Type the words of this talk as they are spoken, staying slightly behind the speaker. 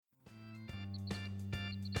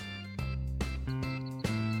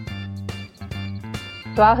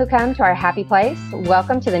To all who come to our happy place,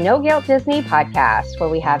 welcome to the No Guilt Disney podcast, where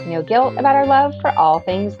we have no guilt about our love for all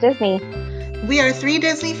things Disney. We are three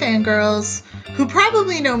Disney fangirls who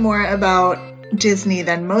probably know more about Disney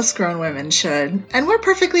than most grown women should, and we're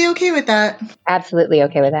perfectly okay with that. Absolutely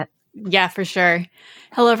okay with that. Yeah, for sure.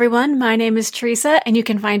 Hello, everyone. My name is Teresa, and you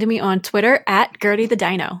can find me on Twitter at Gertie the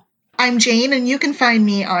Dino. I'm Jane, and you can find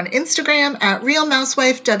me on Instagram at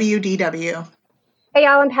RealMousewifeWDW. Hey,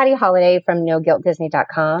 y'all, I'm Patty Holiday from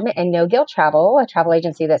NoGuiltDisney.com and No Guilt Travel, a travel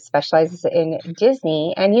agency that specializes in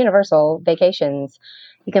Disney and Universal vacations.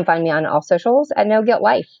 You can find me on all socials at No Guilt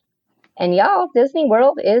Life. And y'all, Disney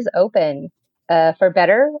World is open, for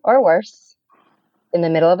better or worse, in the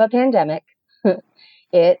middle of a pandemic.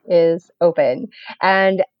 It is open.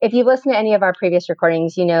 And if you listen to any of our previous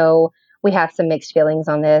recordings, you know we have some mixed feelings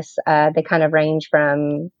on this. They kind of range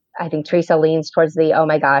from, I think Teresa leans towards the, oh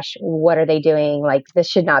my gosh, what are they doing? Like, this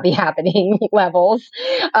should not be happening levels,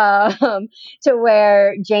 to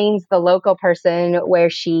where Jane's the local person, where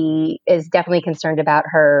she is definitely concerned about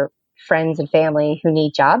her friends and family who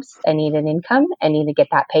need jobs and need an income and need to get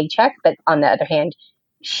that paycheck. But on the other hand,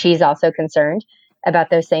 she's also concerned about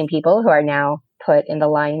those same people who are now put in the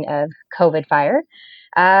line of COVID fire.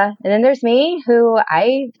 And then there's me, who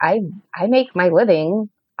I make my living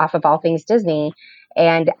off of all things Disney.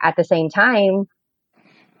 And at the same time,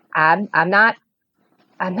 I'm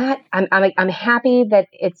happy that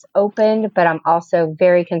it's opened, but I'm also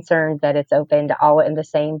very concerned that it's opened all in the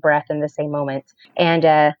same breath in the same moment. And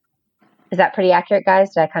is that pretty accurate,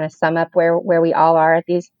 guys? Did I kind of sum up where we all are at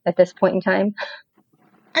this point in time?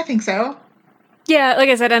 I think so. Yeah, like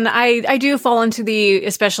I said, and I do fall into the,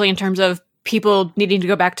 especially in terms of people needing to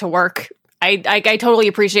go back to work. I totally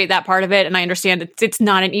appreciate that part of it, and I understand it's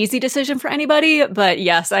not an easy decision for anybody, but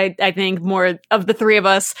yes, I think more of the three of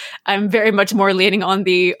us, I'm very much more leaning on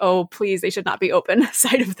the, oh, please, they should not be open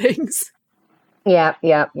side of things. Yeah.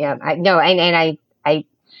 I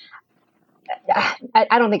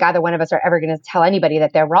don't think either one of us are ever going to tell anybody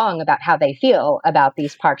that they're wrong about how they feel about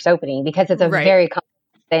these parks opening, because it's a very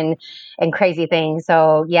complex and crazy thing.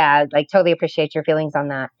 So yeah, like totally appreciate your feelings on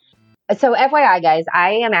that. So FYI, guys,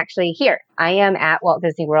 I am actually here. I am at Walt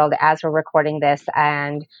Disney World as we're recording this,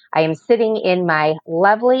 and I am sitting in my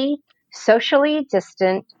lovely, socially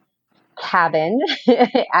distant cabin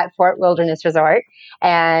at Fort Wilderness Resort.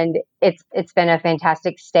 And it's been a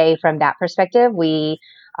fantastic stay from that perspective. We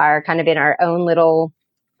are kind of in our own little,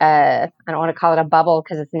 I don't want to call it a bubble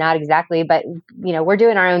because it's not exactly, but you know, we're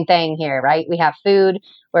doing our own thing here, right? We have food,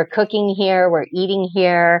 we're cooking here, we're eating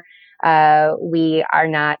here. We are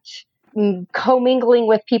not commingling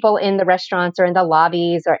with people in the restaurants or in the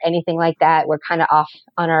lobbies or anything like that. We're kind of off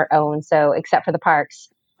on our own. So except for the parks,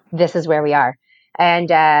 this is where we are. And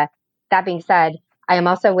that being said, I am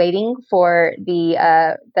also waiting for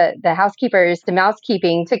the housekeepers, the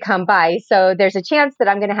mousekeeping to come by. So there's a chance that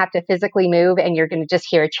I'm going to have to physically move, and you're going to just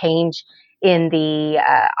hear a change in the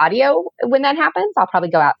audio when that happens. I'll probably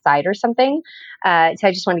go outside or something. So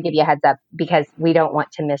I just want to give you a heads up because we don't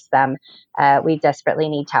want to miss them. We desperately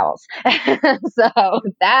need towels. So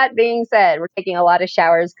that being said, we're taking a lot of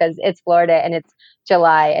showers because it's Florida and it's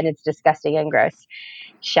July and it's disgusting and gross.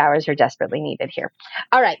 Showers are desperately needed here.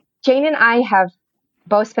 All right. Jane and I have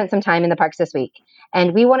both spent some time in the parks this week,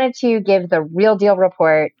 and we wanted to give the real deal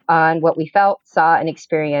report on what we felt, saw, and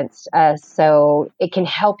experienced, so it can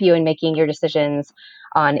help you in making your decisions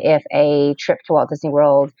on if a trip to Walt Disney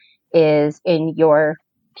World is in your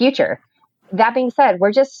future. That being said,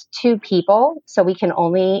 we're just two people, so we can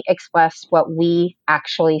only express what we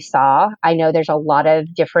actually saw. I know there's a lot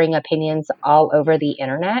of differing opinions all over the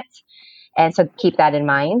internet, and so keep that in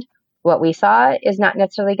mind. What we saw is not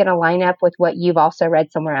necessarily going to line up with what you've also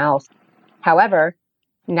read somewhere else. However,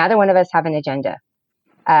 neither one of us have an agenda.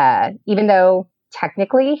 Even though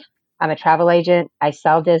technically I'm a travel agent, I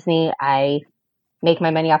sell Disney, I make my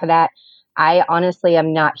money off of that, I honestly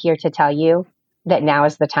am not here to tell you that now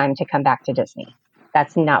is the time to come back to Disney.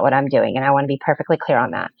 That's not what I'm doing, and I want to be perfectly clear on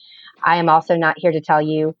that. I am also not here to tell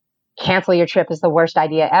you cancel your trip is the worst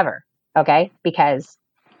idea ever, okay? Because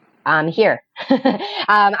I'm here.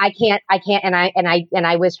 I can't, and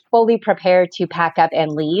I was fully prepared to pack up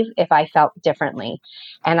and leave if I felt differently,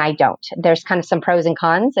 and I don't. There's kind of some pros and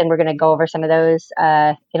cons, and we're going to go over some of those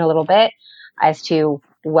in a little bit as to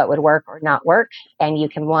what would work or not work, and you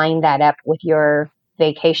can line that up with your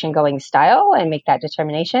vacation going style and make that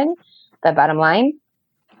determination. The bottom line,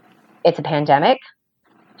 it's a pandemic.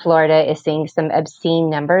 Florida is seeing some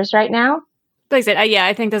obscene numbers right now. Like I said,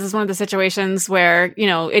 I think this is one of the situations where, you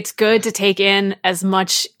know, it's good to take in as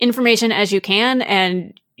much information as you can.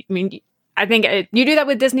 And I mean, I think you do that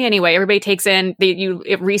with Disney anyway. Everybody takes in, you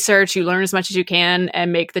research, you learn as much as you can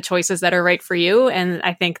and make the choices that are right for you. And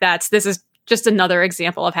I think this is just another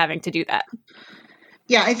example of having to do that.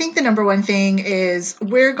 Yeah, I think the number one thing is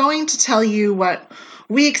we're going to tell you what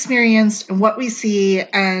we experienced and what we see.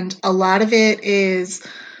 And a lot of it is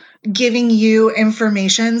giving you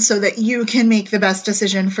information so that you can make the best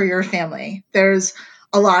decision for your family. There's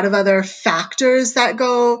a lot of other factors that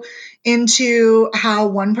go into how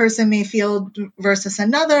one person may feel versus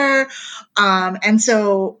another. And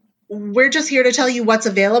so we're just here to tell you what's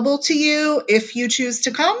available to you if you choose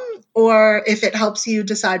to come or if it helps you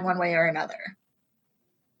decide one way or another.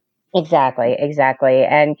 Exactly.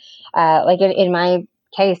 And like in my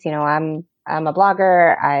case, I'm a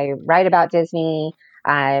blogger. I write about Disney.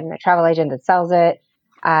 I'm a travel agent that sells it.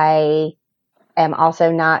 I am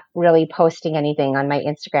also not really posting anything on my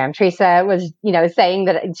Instagram. Teresa was, saying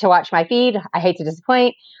that to watch my feed. I hate to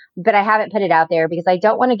disappoint, but I haven't put it out there because I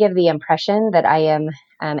don't want to give the impression that I am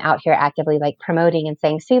out here actively like promoting and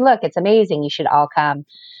saying, see, look, it's amazing. You should all come.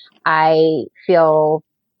 I feel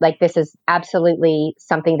like this is absolutely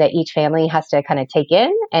something that each family has to kind of take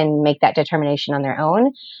in and make that determination on their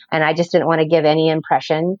own. And I just didn't want to give any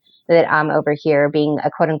impression that I'm over here being a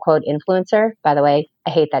quote unquote influencer. By the way, I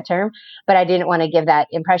hate that term, but I didn't want to give that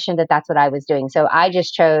impression that that's what I was doing. So I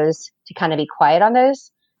just chose to kind of be quiet on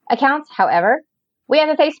those accounts. However, we have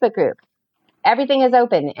a Facebook group. Everything is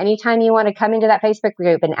open. Anytime you want to come into that Facebook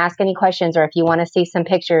group and ask any questions, or if you want to see some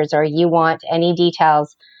pictures or you want any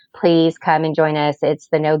details, please come and join us. It's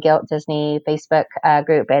the No Guilt Disney Facebook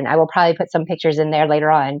group. And I will probably put some pictures in there later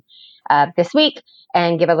on this week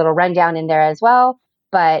and give a little rundown in there as well.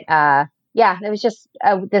 But yeah, it was just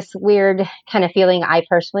this weird kind of feeling I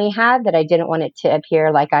personally had that I didn't want it to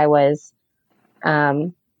appear like I was,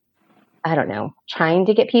 I don't know, trying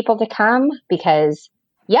to get people to come because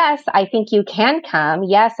yes, I think you can come.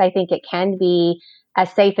 Yes, I think it can be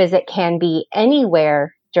as safe as it can be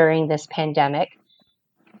anywhere during this pandemic.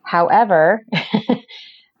 However,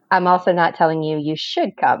 I'm also not telling you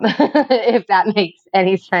should come, if that makes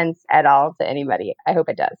any sense at all to anybody. I hope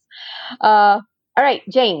it does. All right,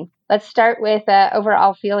 Jane, let's start with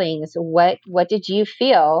overall feelings. What did you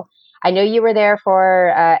feel? I know you were there for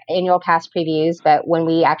annual pass previews, but when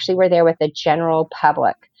we actually were there with the general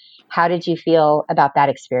public, how did you feel about that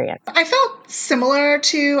experience? I felt similar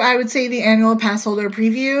to, I would say, the annual pass holder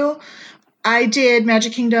preview. I did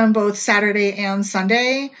Magic Kingdom both Saturday and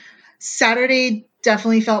Sunday. Saturday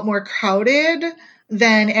definitely felt more crowded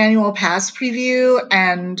than annual pass preview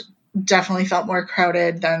and definitely felt more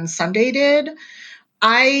crowded than Sunday did.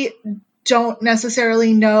 I don't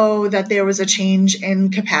necessarily know that there was a change in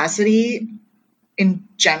capacity in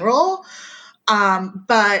general,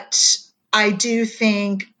 but I do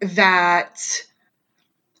think that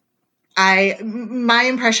my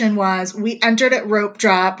impression was we entered at rope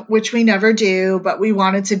drop, which we never do, but we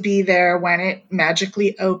wanted to be there when it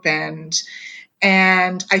magically opened.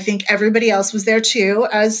 And I think everybody else was there too,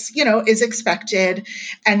 as, is expected.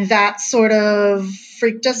 And that sort of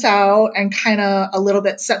freaked us out and kind of a little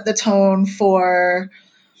bit set the tone for,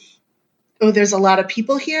 there's a lot of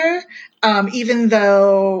people here. Even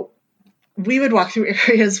though we would walk through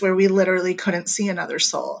areas where we literally couldn't see another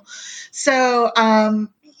soul. So,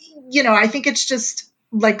 I think it's just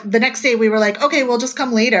like the next day we were like, okay, we'll just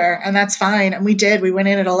come later and that's fine. And we did. We went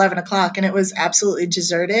in at 11 o'clock and it was absolutely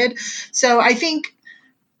deserted. So I think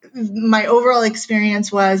my overall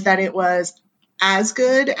experience was that it was as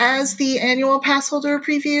good as the annual pass holder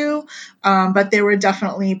preview. But there were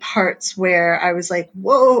definitely parts where I was like,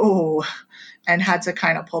 whoa, and had to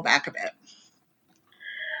kind of pull back a bit.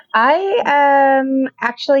 I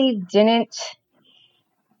actually didn't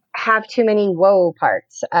have too many whoa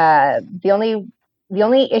parts. The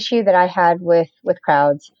only issue that I had with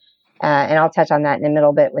crowds, and I'll touch on that in a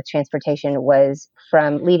little bit with transportation, was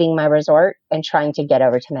from leaving my resort and trying to get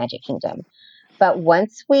over to Magic Kingdom. But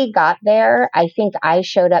once we got there, I think I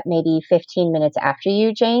showed up maybe 15 minutes after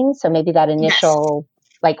you, Jane. So maybe that initial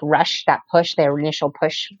rush, that push, their initial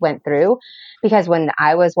push went through. Because when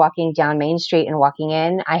I was walking down Main Street and walking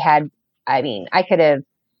in, I could have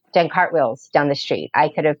done cartwheels down the street. I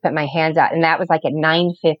could have put my hands out, and that was like at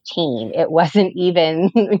 9:15. It wasn't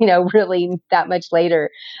even, really that much later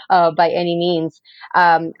by any means.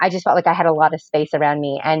 I just felt like I had a lot of space around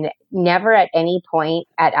me, and never at any point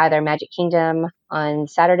at either Magic Kingdom on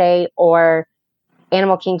Saturday or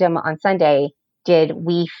Animal Kingdom on Sunday did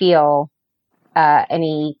we feel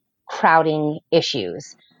any crowding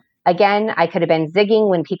issues. Again, I could have been zigging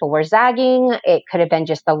when people were zagging. It could have been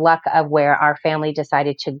just the luck of where our family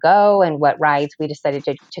decided to go and what rides we decided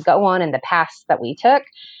to go on and the paths that we took.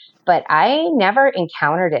 but I never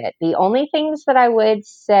encountered it. The only things that I would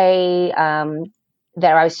say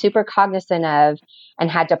that I was super cognizant of and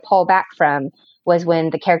had to pull back from was when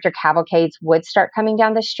the character cavalcades would start coming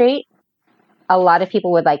down the street. A lot of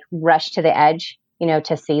people would like rush to the edge,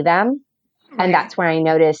 to see them. Right. And that's where I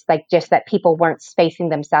noticed just that people weren't spacing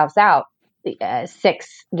themselves out 6,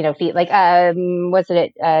 feet. Was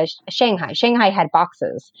it at Shanghai? Shanghai had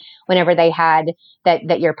boxes whenever they had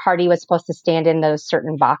that your party was supposed to stand in those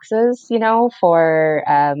certain boxes, for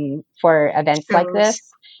events like this.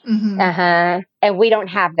 Mm-hmm. And we don't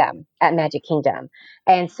have them at Magic Kingdom.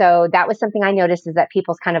 And so that was something I noticed, is that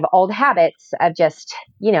people's kind of old habits of just,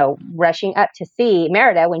 rushing up to see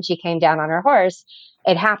Merida when she came down on her horse.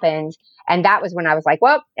 It happened. And that was when I was like,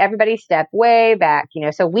 well, everybody step way back,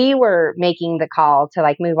 so we were making the call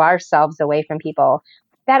to move ourselves away from people.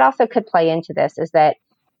 That also could play into this, is that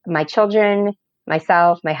my children,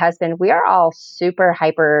 myself, my husband, we are all super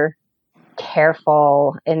hyper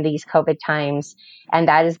careful in these COVID times. And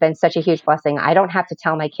that has been such a huge blessing. I don't have to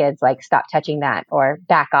tell my kids stop touching that or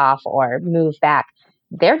back off or move back.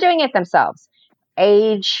 They're doing it themselves.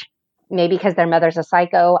 Age, maybe because their mother's a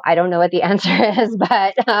psycho. I don't know what the answer is,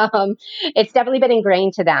 but it's definitely been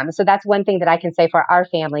ingrained to them. So that's one thing that I can say for our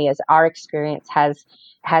family is our experience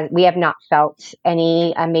we have not felt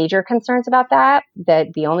any major concerns about that.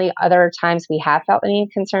 The only other times we have felt any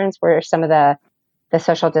concerns were some of the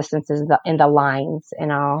social distances in the lines,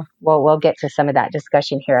 and we'll get to some of that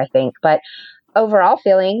discussion here, I think. But overall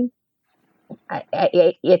feeling,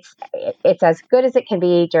 it's as good as it can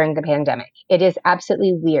be during the pandemic. It is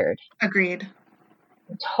absolutely weird. Agreed.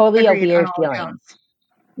 Totally a weird feeling.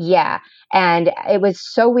 Yeah. And it was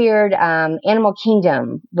so weird. Animal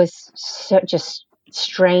Kingdom was just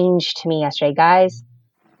strange to me yesterday. Guys,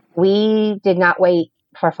 we did not wait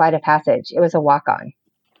for a flight of passage. It was a walk-on.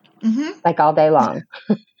 Mm-hmm. All day long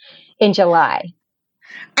in July.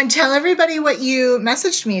 And tell everybody what you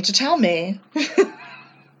messaged me to tell me.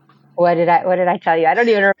 What did I tell you? I don't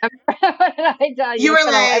even remember. What did I tell you? You were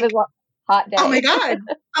like, it was a hot day.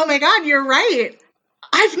 Oh my God, you're right.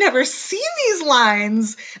 I've never seen these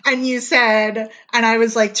lines. And you said, and I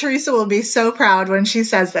was like, Teresa will be so proud when she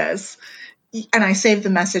says this. And I saved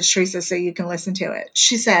the message, Teresa, so you can listen to it.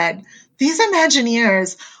 She said, these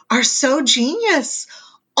Imagineers are so genius.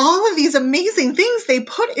 All of these amazing things they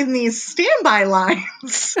put in these standby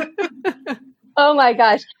lines. Oh my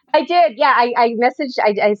gosh. I did. Yeah.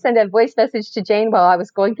 I sent a voice message to Jane while I was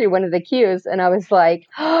going through one of the queues, and I was like,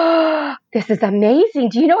 oh, this is amazing.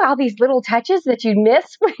 Do you know all these little touches that you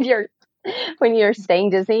miss when you're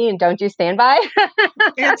staying Disney and don't you stand by?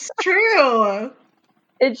 It's true.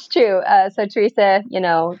 It's true. So Teresa,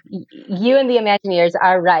 you and the Imagineers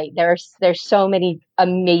are right. There's so many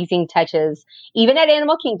amazing touches, even at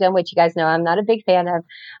Animal Kingdom, which you guys know I'm not a big fan of,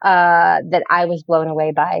 that I was blown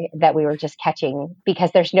away by, that we were just catching,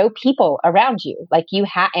 because there's no people around you.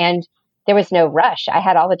 And there was no rush. I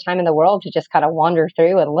had all the time in the world to just kind of wander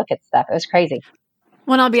through and look at stuff. It was crazy.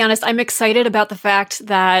 Well, I'll be honest, I'm excited about the fact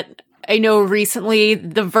that I know recently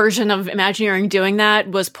the version of Imagineering doing that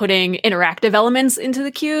was putting interactive elements into the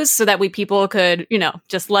queues so that people could,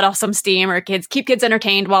 just let off some steam, or keep kids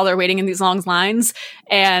entertained while they're waiting in these long lines.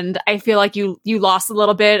 And I feel like you lost a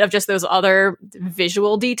little bit of just those other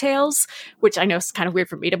visual details, which I know is kind of weird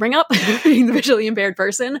for me to bring up, being the visually impaired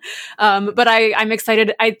person. But I'm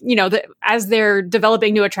excited. As they're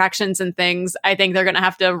developing new attractions and things, I think they're going to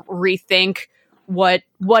have to rethink what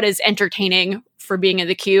is entertaining for being in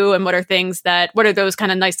the queue, and what are those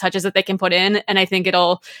kind of nice touches that they can put in. And I think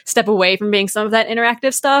it'll step away from being some of that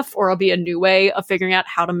interactive stuff, or it'll be a new way of figuring out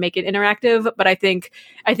how to make it interactive. But I think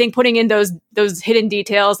putting in those hidden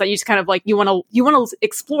details that you just kind of you want to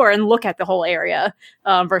explore and look at the whole area,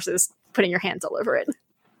 versus putting your hands all over it.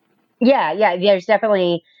 Yeah. There's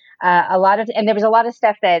definitely and there was a lot of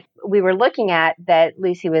stuff that we were looking at that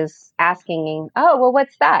Lucy was asking, oh, well,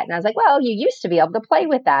 what's that? And I was like, well, you used to be able to play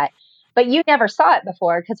with that, but you never saw it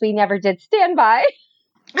before because we never did standby.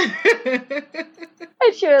 And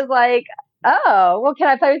she was like, oh, well, can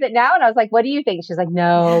I play with it now? And I was like, what do you think? She's like,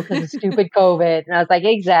 no, because of stupid COVID. And I was like,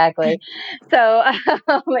 exactly. So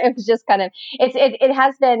it was just kind of, it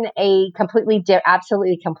has been a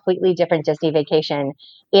absolutely completely different Disney vacation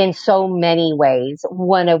in so many ways.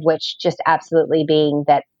 One of which just absolutely being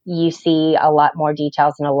that you see a lot more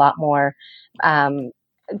details and a lot more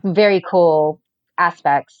very cool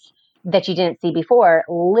aspects that you didn't see before,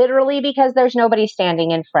 literally because there's nobody standing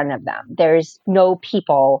in front of them. There's no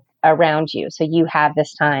people around you. So you have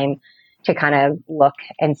this time to kind of look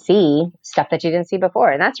and see stuff that you didn't see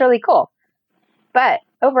before. And that's really cool. But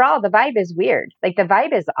overall, the vibe is weird. The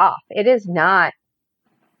vibe is off. It is not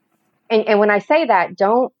and when I say that,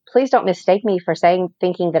 please don't mistake me for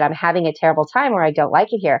thinking that I'm having a terrible time or I don't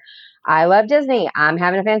like it here. I love Disney. I'm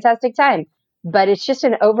having a fantastic time, but it's just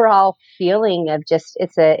an overall feeling of just,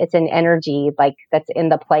 it's an energy like that's in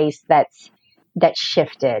the place that's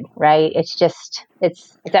shifted, right? It's just,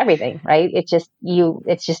 it's everything, right? It's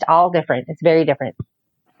just all different. It's very different.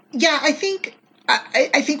 Yeah. I think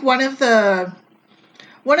one of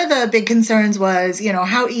the big concerns was,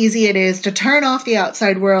 how easy it is to turn off the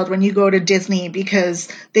outside world when you go to Disney, because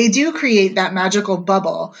they do create that magical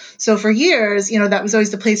bubble. So for years, that was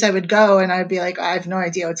always the place I would go, and I'd be like, I have no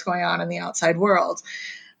idea what's going on in the outside world.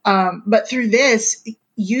 But through this,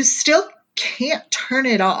 you still can't turn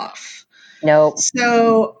it off. No.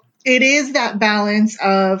 So it is that balance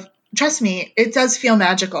of, trust me, it does feel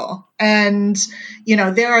magical. And,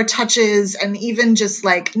 there are touches, and even just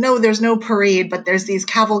like, no, there's no parade, but there's these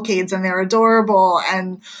cavalcades and they're adorable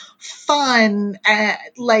and fun. And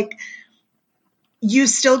like, you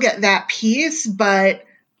still get that piece, but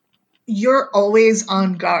you're always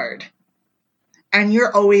on guard. And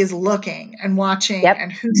you're always looking and watching, yep,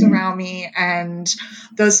 and who's around me, and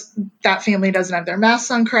that family doesn't have their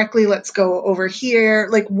masks on correctly. Let's go over here.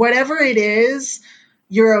 Like, whatever it is,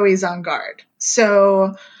 you're always on guard.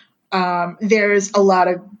 So there's a lot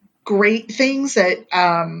of great things that,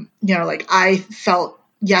 like I felt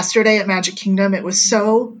yesterday at Magic Kingdom. It was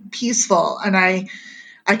so peaceful. And I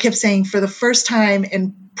kept saying, for the first time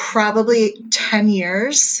in probably 10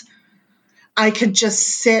 years, I could just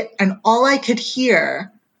sit and all I could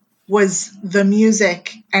hear was the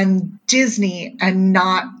music and Disney and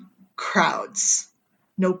not crowds.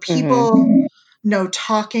 No people, no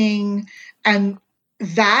talking. And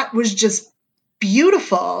that was just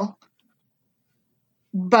beautiful.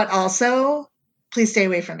 But also, please stay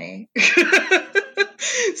away from me.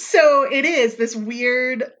 So it is this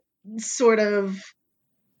weird sort of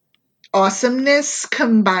awesomeness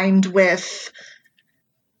combined with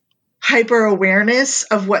hyper awareness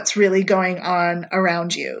of what's really going on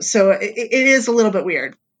around you. So it is a little bit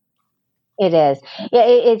weird. It is. Yeah,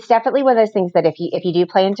 it's definitely one of those things that if you do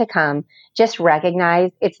plan to come, just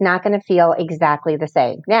recognize it's not going to feel exactly the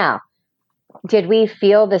same. Now, did we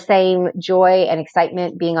feel the same joy and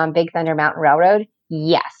excitement being on Big Thunder Mountain Railroad?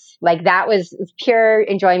 Yes. Like, that was pure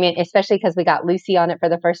enjoyment, especially because we got Lucy on it for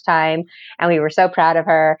the first time and we were so proud of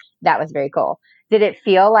her. That was very cool. Did it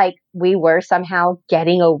feel like we were somehow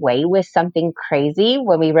getting away with something crazy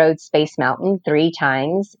when we rode Space Mountain 3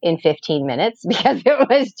 times in 15 minutes? Because it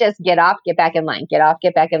was just get off, get back in line, get off,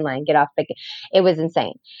 get back in line, get off. It was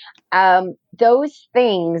insane. Those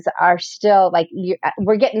things are still like,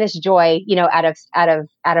 we're getting this joy, out of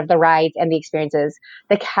the rides and the experiences.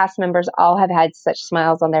 The cast members all have had such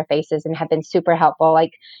smiles on their faces and have been super helpful.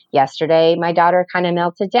 Like yesterday, my daughter kind of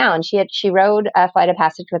melted down. She rode a Flight of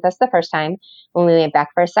Passage with us the first time. When we went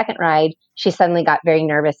back for a second ride, she suddenly got very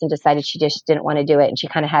nervous and decided she just didn't want to do it. And she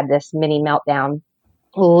kind of had this mini meltdown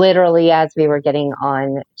literally as we were getting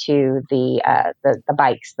on to the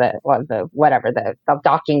bikes, the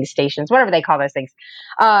docking stations, whatever they call those things,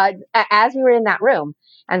 as we were in that room.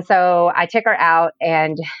 And so I took her out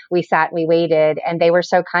and we sat and we waited, and they were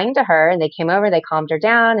so kind to her, and they came over, they calmed her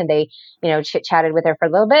down, and they, chit chatted with her for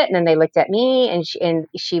a little bit. And then they looked at me and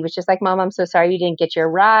she was just like, Mom, I'm so sorry you didn't get your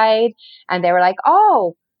ride. And they were like,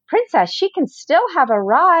 oh, Princess, she can still have a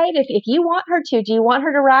ride if you want her to. Do you want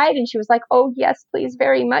her to ride? And she was like, oh, yes, please,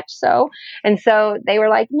 very much so. And so they were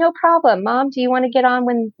like, no problem. Mom, do you want to get on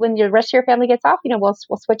when the rest of your family gets off? We'll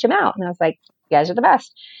switch them out. And I was like, you guys are the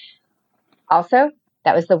best. Also,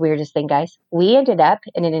 that was the weirdest thing, guys. We ended up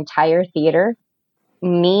in an entire theater,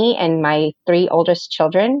 me and my 3 oldest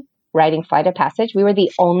children riding Flight of Passage. We were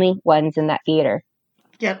the only ones in that theater.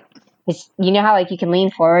 Yep. You know how you can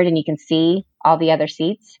lean forward and you can see all the other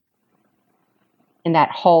seats in that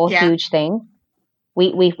whole huge thing?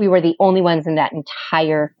 We were the only ones in that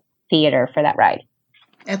entire theater for that ride.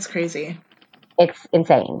 That's crazy. It's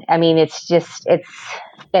insane. I mean, it's just,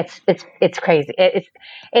 it's crazy.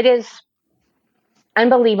 It is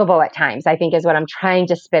unbelievable at times, I think, is what I'm trying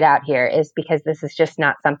to spit out here, is because this is just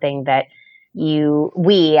not something that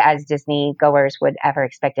we as Disney goers would ever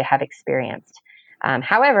expect to have experienced.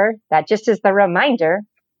 However, that just is the reminder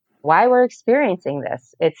why we're experiencing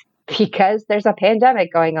this. It's because there's a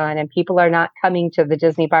pandemic going on and people are not coming to the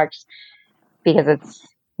Disney parks because it's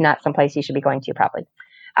not someplace you should be going to, probably.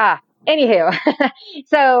 Anywho,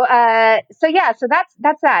 so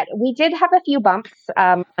that's that. We did have a few bumps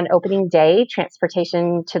on opening day.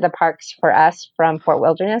 Transportation to the parks for us from Fort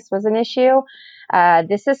Wilderness was an issue.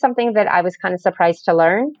 This is something that I was kind of surprised to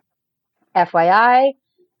learn. FYI,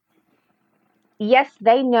 yes,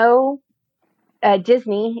 they know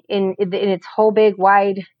Disney, in its whole big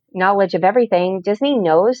wide knowledge of everything, Disney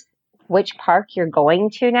knows which park you're going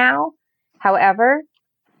to now. However,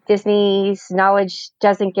 Disney's knowledge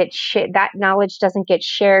doesn't get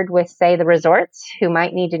shared with, say, the resorts, who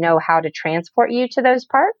might need to know how to transport you to those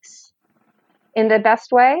parks in the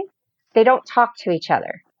best way. They don't talk to each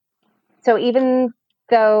other. So even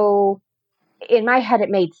though in my head it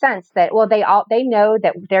made sense that, well, they know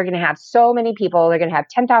that they're going to have so many people, they're going to have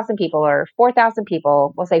 10,000 people or 4,000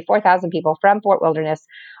 people, we'll say 4,000 people from Fort Wilderness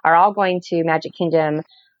are all going to Magic Kingdom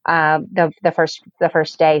the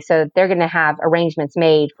first day. So they're going to have arrangements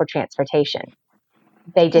made for transportation.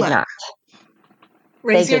 They did not.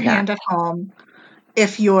 Raise your hand at home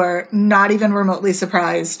if you're not even remotely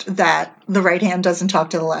surprised that the right hand doesn't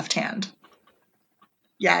talk to the left hand.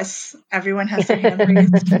 Yes, everyone has their hand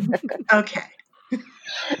raised. Okay.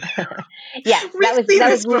 Yes, that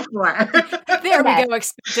was before. There we go,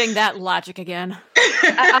 expecting that logic again.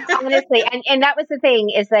 Honestly, and that was the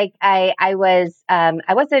thing, is like I wasn't,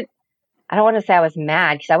 I don't want to say I was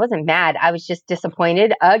mad, because I wasn't mad. I was just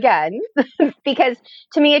disappointed again, because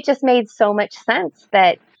to me it just made so much sense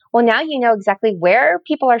that, well, now you know exactly where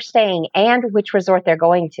people are staying and which resort they're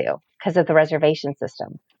going to because of the reservation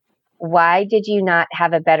system. Why did you not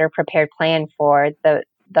have a better prepared plan for the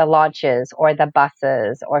launches or the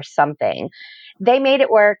buses or something? They made it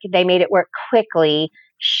work. They made it work quickly.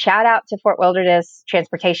 Shout out to Fort Wilderness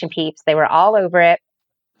transportation peeps. They were all over it.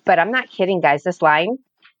 But I'm not kidding, guys. This line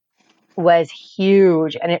was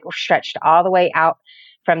huge, and it stretched all the way out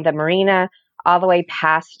from the marina all the way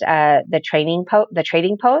past the trading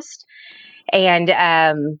post. And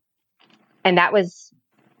that was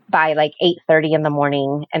by like 8:30 in the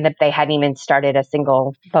morning, and that they hadn't even started a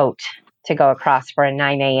single boat to go across for a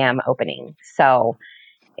 9 a.m. opening. So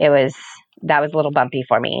that was a little bumpy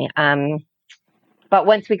for me. But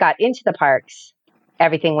once we got into the parks,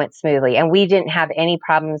 everything went smoothly, and we didn't have any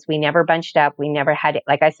problems. We never bunched up. We never had it.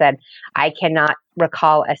 Like I said, I cannot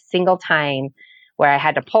recall a single time where I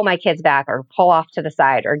had to pull my kids back or pull off to the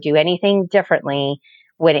side or do anything differently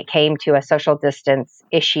when it came to a social distance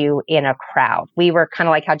issue in a crowd. We were kind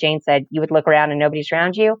of like how Jane said, you would look around and nobody's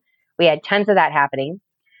around you. We had tons of that happening.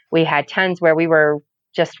 We had tons where we were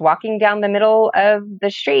just walking down the middle of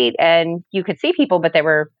the street and you could see people, but they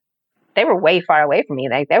were way far away from me.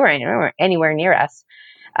 Like they weren't anywhere near us.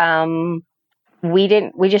 We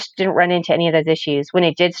just didn't run into any of those issues. When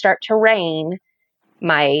it did start to rain,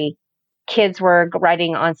 my kids were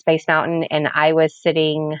riding on Space Mountain and I was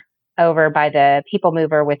sitting over by the People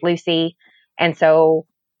Mover with Lucy. And so,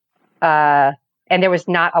 and there was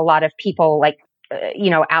not a lot of people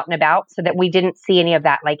out and about, so that we didn't see any of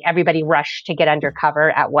that. Like everybody rushed to get under cover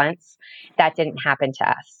at once. That didn't happen to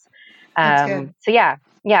us. So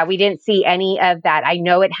yeah, we didn't see any of that. I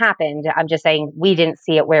know it happened. I'm just saying we didn't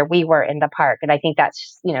see it where we were in the park. And I think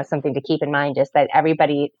that's, something to keep in mind, is that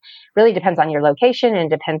everybody really depends on your location and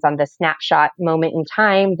depends on the snapshot moment in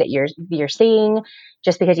time that you're seeing.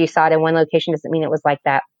 Just because you saw it in one location doesn't mean it was like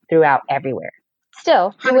that throughout everywhere.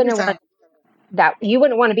 Still, you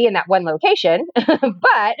wouldn't want to be in that one location,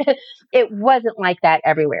 but it wasn't like that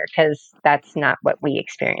everywhere, because that's not what we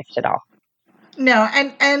experienced at all. No,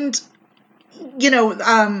 and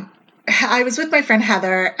I was with my friend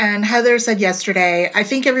Heather, and Heather said yesterday, I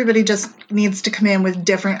think everybody just needs to come in with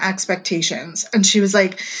different expectations. And she was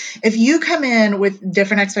like, if you come in with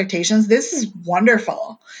different expectations, this is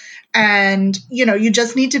wonderful. And, you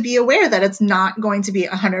just need to be aware that it's not going to be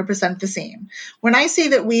 100% the same. When I say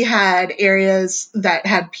that we had areas that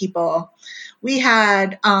had people, we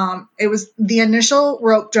had, it was the initial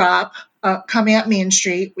rope drop coming up Main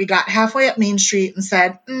Street. We got halfway up Main Street and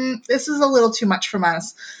said, this is a little too much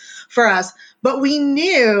for us. But we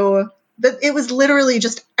knew that it was literally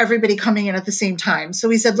just everybody coming in at the same time. So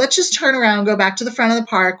we said, let's just turn around, go back to the front of the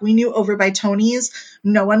park. We knew over by Tony's,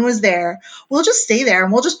 no one was there. We'll just stay there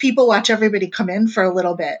and we'll just people watch everybody come in for a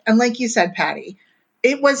little bit. And like you said, Patty,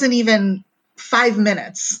 it wasn't even 5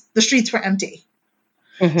 minutes. The streets were empty.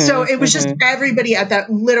 Mm-hmm, so it was just everybody at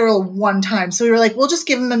that literal one time. So we were like, we'll just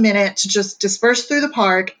give them a minute to just disperse through the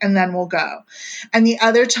park and then we'll go. And the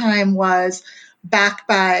other time was back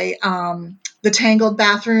by the Tangled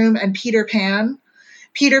bathroom and Peter Pan.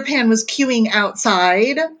 Peter Pan was queuing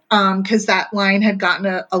outside because that line had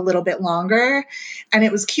gotten a little bit longer. And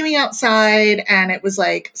it was queuing outside, and it was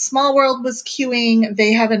like Small World was queuing.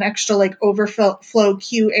 They have an extra overflow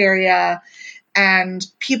queue area. And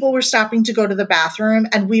people were stopping to go to the bathroom,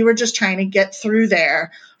 and we were just trying to get through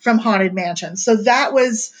there from Haunted Mansion. So that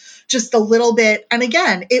was just a little bit. And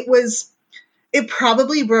again, it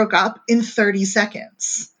probably broke up in 30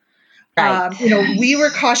 seconds. Right. We were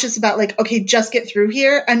cautious about like, okay, just get through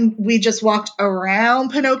here. And we just walked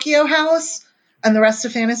around Pinocchio House and the rest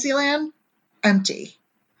of Fantasyland, empty.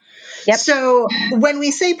 Yep. So when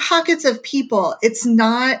we say pockets of people, it's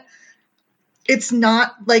not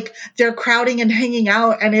like they're crowding and hanging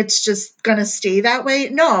out and it's just going to stay that way.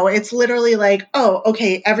 No, it's literally like, oh,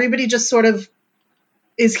 okay, everybody just sort of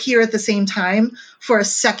is here at the same time for a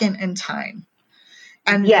second in time.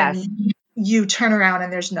 And then you turn around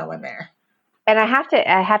and there's no one there. And I have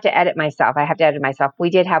to edit myself. We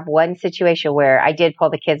did have one situation where I did pull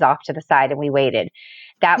the kids off to the side and we waited.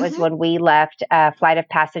 That was when we left Flight of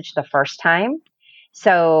Passage the first time.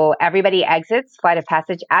 So everybody exits Flight of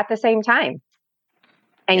Passage at the same time.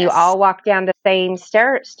 And you all walk down the same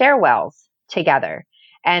stairwells together.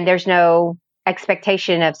 And there's no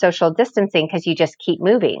expectation of social distancing because you just keep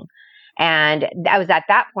moving. And I was at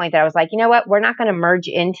that point that I was like, you know what? We're not going to merge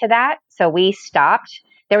into that. So we stopped.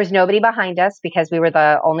 There was nobody behind us because we were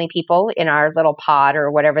the only people in our little pod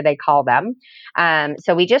or whatever they call them.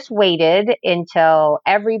 So we just waited until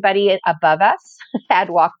everybody above us had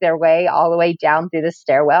walked their way all the way down through the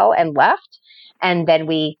stairwell and left. And then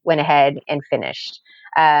we went ahead and finished.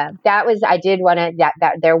 I did want to,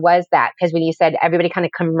 that there was that, because when you said everybody kind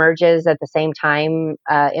of converges at the same time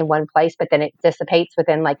in one place, but then it dissipates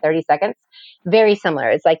within like 30 seconds. Very similar.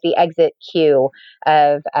 It's like the exit queue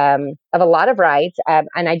of a lot of rides. And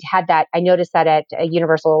I noticed that at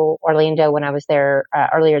Universal Orlando when I was there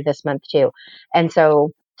earlier this month too. And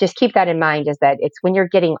so just keep that in mind, is that it's when you're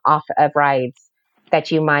getting off of rides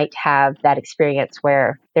that you might have that experience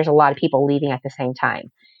where there's a lot of people leaving at the same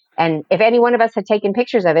time. And if any one of us had taken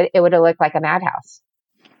pictures of it, it would have looked like a madhouse.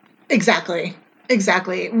 Exactly.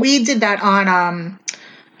 We did that on,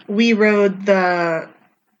 we rode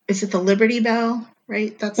is it the Liberty Bell,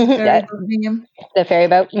 right? That's the ferry boat name. The ferry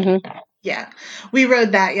boat. Mm-hmm. Yeah. We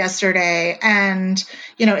rode that yesterday. And,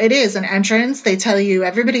 it is an entrance. They tell you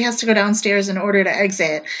everybody has to go downstairs in order to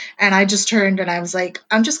exit. And I just turned and I was like,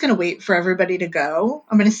 I'm just going to wait for everybody to go.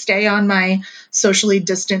 I'm going to stay on my socially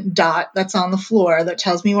distant dot that's on the floor that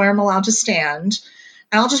tells me where I'm allowed to stand.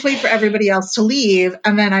 And I'll just wait for everybody else to leave.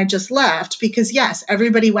 And then I just left because, yes,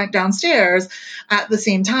 everybody went downstairs at the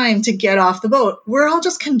same time to get off the boat. We're all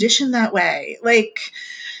just conditioned that way.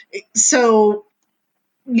 So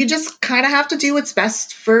you just kind of have to do what's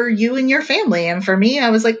best for you and your family. And for me,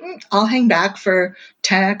 I was like, I'll hang back for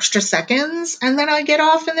 10 extra seconds and then I get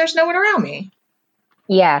off and there's no one around me.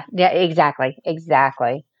 Yeah, exactly. Let's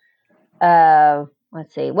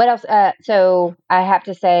see. What else? So I have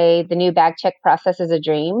to say the new bag check process is a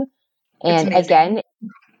dream. And again,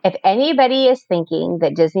 if anybody is thinking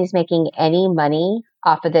that Disney's making any money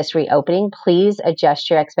off of this reopening, please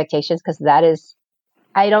adjust your expectations, because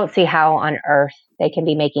I don't see how on earth they can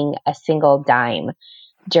be making a single dime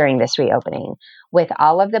during this reopening. With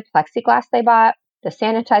all of the plexiglass they bought, the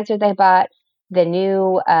sanitizer they bought, the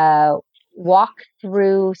new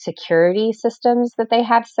walk-through security systems that they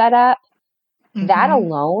have set up, that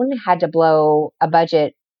alone had to blow a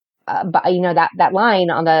budget. That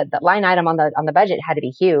line on the line item on the budget had to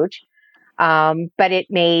be huge, but it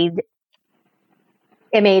made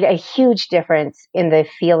a huge difference in the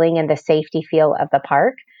feeling and the safety feel of the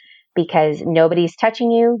park, because nobody's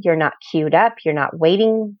touching you. You're not queued up. You're not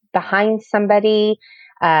waiting behind somebody.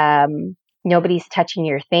 Nobody's touching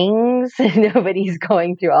your things. Nobody's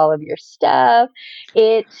going through all of your stuff.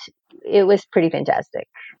 It was pretty fantastic.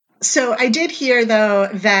 So I did hear, though,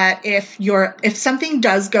 that if something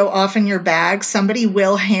does go off in your bag, somebody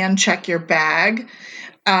will hand check your bag.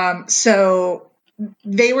 So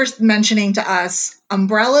they were mentioning to us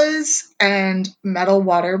umbrellas and metal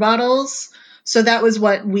water bottles. So that was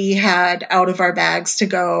what we had out of our bags to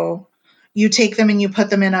go. You take them and you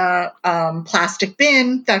put them in a plastic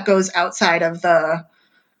bin that goes outside of the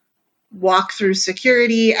walk through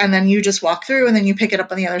security, and then you just walk through and then you pick it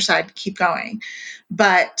up on the other side and keep going.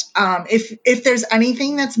 But if there's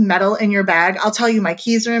anything that's metal in your bag, I'll tell you, my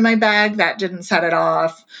keys are in my bag. That didn't set it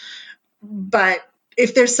off. But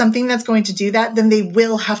if there's something that's going to do that, then they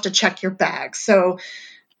will have to check your bag. So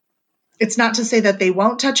it's not to say that they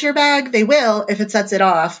won't touch your bag. They will if it sets it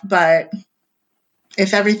off. But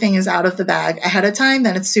if everything is out of the bag ahead of time,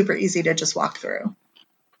 then it's super easy to just walk through.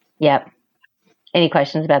 Yep. Any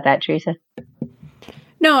questions about that, Teresa?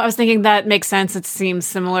 No, I was thinking that makes sense. It seems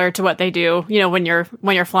similar to what they do, when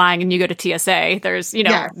you're flying and you go to TSA. There's,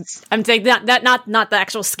 yes. I'm saying not the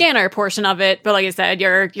actual scanner portion of it, but like I said,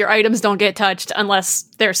 your items don't get touched unless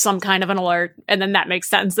there's some kind of an alert, and then that makes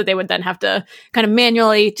sense that they would then have to kind of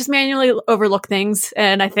manually overlook things.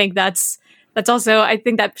 And I think that's also, I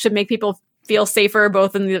think that should make people feel safer,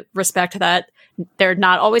 both in the respect that they're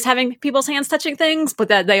not always having people's hands touching things, but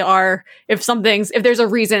that they are, if there's a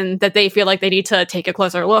reason that they feel like they need to take a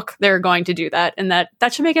closer look, they're going to do that. And that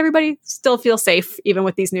should make everybody still feel safe, even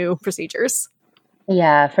with these new procedures.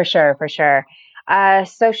 Yeah, for sure. For sure.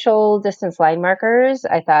 Social distance line markers,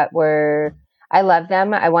 I thought I love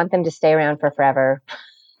them. I want them to stay around for forever.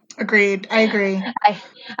 Agreed. I agree.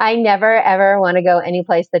 I never ever want to go any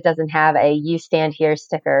place that doesn't have a "You stand here"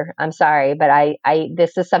 sticker. I'm sorry, but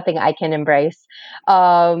this is something I can embrace.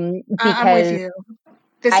 I'm with you.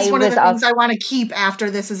 This is one of the things I want to keep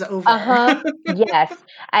after this is over. Yes.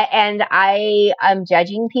 I'm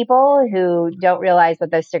judging people who don't realize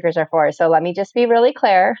what those stickers are for. So let me just be really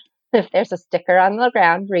clear. If there's a sticker on the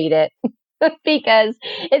ground, read it. Because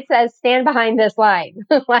it says stand behind this line.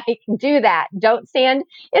 Like, do that. Don't stand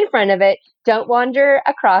in front of it. Don't wander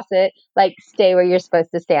across it. Like, stay where you're supposed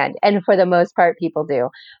to stand. And for the most part, people do.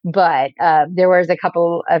 But there was a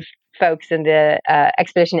couple of folks in the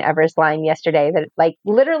Expedition Everest line yesterday that like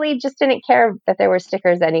literally just didn't care that there were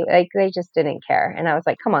stickers anyway. Like, they just didn't care. And I was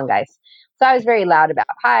like, come on, guys. So I was very loud about,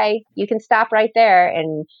 hi, you can stop right there.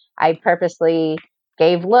 And I purposely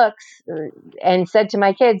gave looks and said to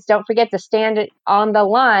my kids, don't forget to stand on the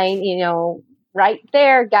line, right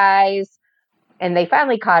there, guys. And they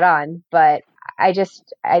finally caught on, but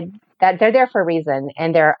that they're there for a reason,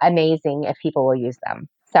 and they're amazing if people will use them.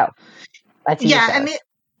 So let's use those. And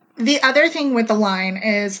the other thing with the line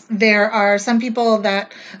is there are some people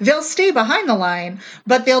that they'll stay behind the line,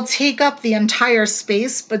 but they'll take up the entire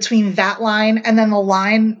space between that line and then the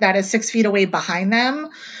line that is 6 feet away behind them.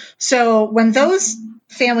 So when those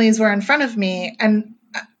families were in front of me, and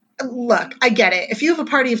look, I get it. If you have a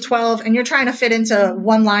party of 12 and you're trying to fit into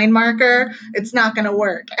one line marker, it's not going to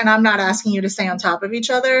work. And I'm not asking you to stay on top of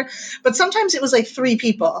each other, but sometimes it was like 3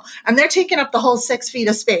 people and they're taking up the whole 6 feet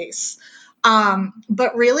of space.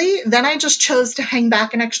 But really, then I just chose to hang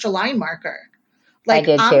back an extra line marker. Like,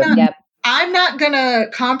 I did too. Yep. I'm not going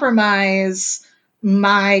to compromise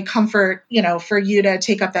my comfort, for you to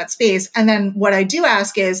take up that space. And then what I do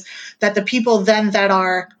ask is that the people then that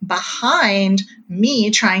are behind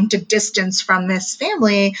me trying to distance from this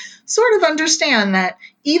family sort of understand that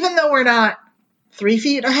even though we're not 3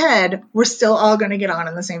 feet ahead, we're still all going to get on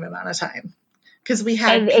in the same amount of time. Because we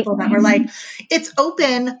had people that were like, it's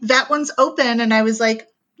open, that one's open. And I was like,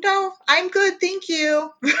 no, I'm good. Thank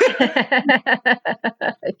you.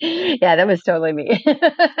 Yeah, that was totally me.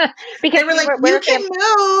 Because they were like, you can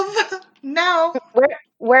move. No.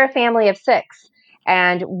 We're a family of 6,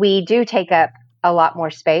 and we do take up a lot more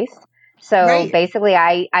space. So basically,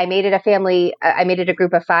 I made it a family. I made it a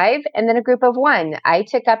group of 5 and then a group of 1. I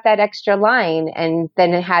took up that extra line and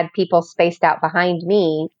then it had people spaced out behind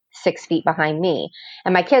me, 6 feet behind me.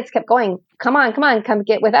 And my kids kept going, come on, come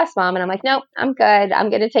get with us, Mom. And I'm like, nope, I'm good. I'm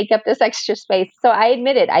going to take up this extra space. So I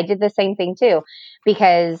admitted I did the same thing too,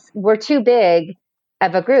 because we're too big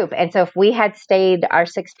of a group. And so if we had stayed our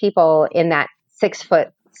 6 people in that 6 foot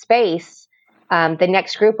space, the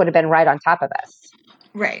next group would have been right on top of us.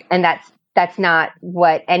 Right. And that's not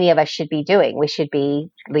what any of us should be doing. We should be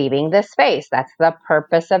leaving the space. That's the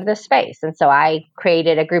purpose of the space. And so I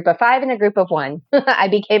created a group of 5 and a group of 1. I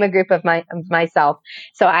became a group of myself.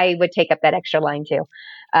 So I would take up that extra line too.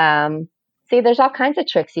 See, there's all kinds of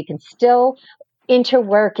tricks. You can still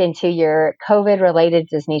interwork into your COVID-related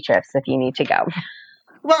Disney trips if you need to go.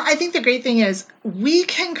 Well, I think the great thing is we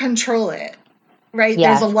can control it, right?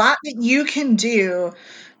 Yes. There's a lot that you can do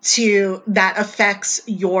that affects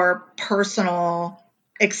your personal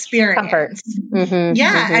experience. Comfort. Mm-hmm,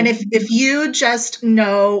 yeah. mm-hmm. And if you just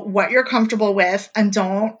know what you're comfortable with and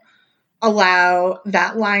don't allow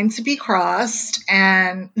that line to be crossed,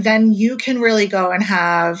 and then you can really go and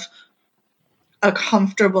have a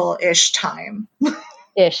comfortable-ish time.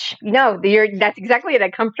 Ish. No, that's exactly it. A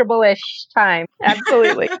comfortable-ish time.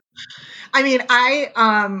 Absolutely. I mean, I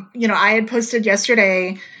had posted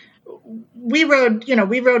yesterday, we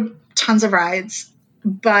rode tons of rides,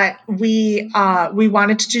 but we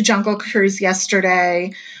wanted to do Jungle Cruise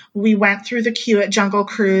yesterday. We went through the queue at Jungle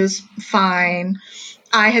Cruise fine.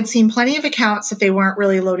 I had seen plenty of accounts that they weren't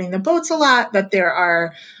really loading the boats a lot, that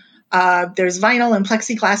there's vinyl and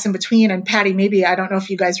plexiglass in between. And Patty, maybe, I don't know if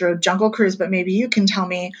you guys rode Jungle Cruise, but maybe you can tell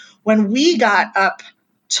me, when we got up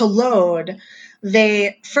to load,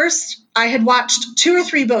 I had watched 2 or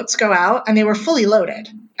 3 boats go out and they were fully loaded.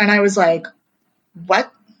 And I was like,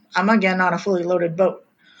 what? I'm again on a fully loaded boat.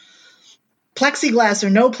 Plexiglass or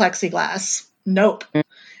no plexiglass? Nope.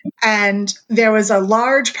 And there was a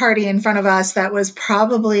large party in front of us that was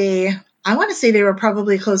probably, I want to say they were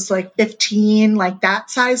probably close to like 15, like that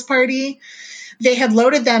size party. they had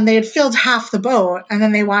loaded them. They had filled half the boat, and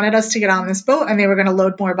then they wanted us to get on this boat, and they were going to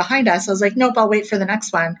load more behind us. I was like, nope, I'll wait for the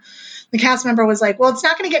next one. The cast member was like, well, it's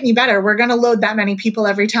not going to get any better. We're going to load that many people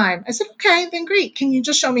every time. I said, okay, then great. Can you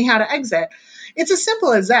just show me how to exit? It's as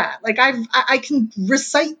simple as that. Like I can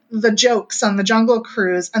recite the jokes on the Jungle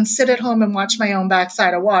Cruise and sit at home and watch my own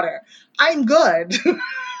backside of water. I'm good.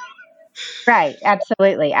 Right.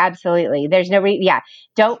 Absolutely. Absolutely. There's no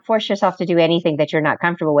don't force yourself to do anything that you're not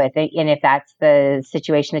comfortable with. And if that's the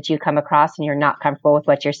situation that you come across and you're not comfortable with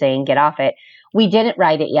what you're saying, get off it. We didn't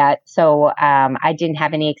ride it yet. So I didn't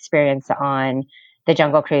have any experience on the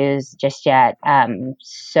Jungle Cruise just yet.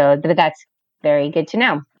 But that's very good to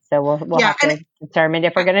know. So we'll have to determine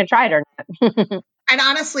if we're going to try it or not. And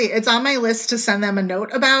honestly, it's on my list to send them a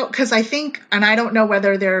note about, because I think, and I don't know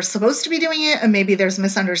whether they're supposed to be doing it and maybe there's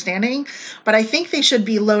misunderstanding, but I think they should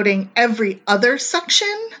be loading every other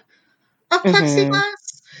section of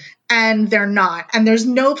plexiglass, and they're not. And there's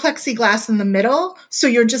no plexiglass in the middle, so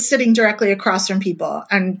you're just sitting directly across from people,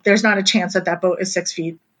 and there's not a chance that that boat is 6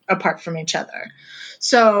 feet apart from each other.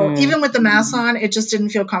 So even with the mask on, it just didn't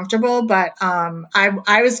feel comfortable. But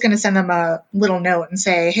I was going to send them a little note and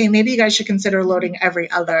say, hey, maybe you guys should consider loading every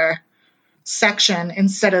other section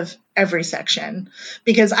instead of every section,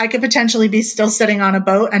 because I could potentially be still sitting on a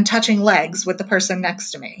boat and touching legs with the person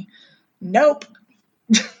next to me. Nope.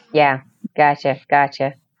 Yeah. Gotcha.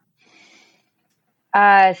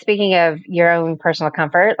 Speaking of your own personal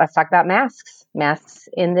comfort, let's talk about masks. Masks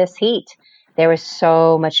in this heat. There was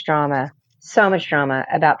so much drama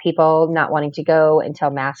about people not wanting to go until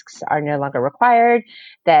masks are no longer required,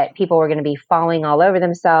 that people were going to be falling all over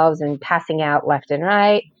themselves and passing out left and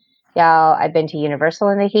right. Y'all, I've been to Universal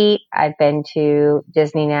in the heat. I've been to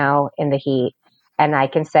Disney now in the heat, and I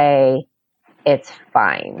can say it's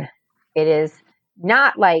fine. It is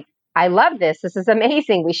not like, I love this. This is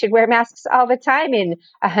amazing. We should wear masks all the time in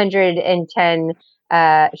 110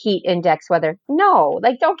 heat index weather. No,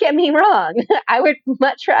 like, don't get me wrong. I would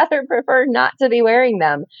much rather prefer not to be wearing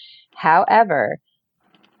them. However,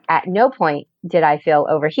 at no point did I feel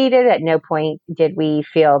overheated. At no point did we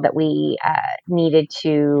feel that we needed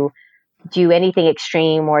to do anything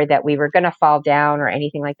extreme or that we were going to fall down or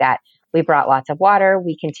anything like that. We brought lots of water.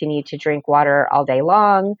 We continued to drink water all day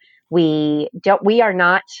long. We are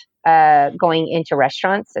not going into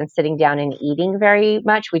restaurants and sitting down and eating very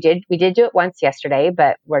much. We did do it once yesterday,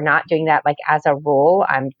 but we're not doing that like as a rule.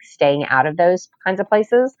 I'm staying out of those kinds of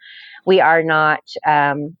places. We are not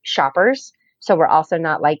shoppers. So we're also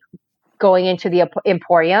not like going into the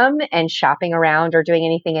Emporium and shopping around or doing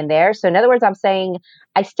anything in there. So in other words, I'm saying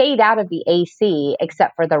I stayed out of the AC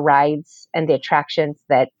except for the rides and the attractions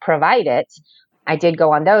that provide it. I did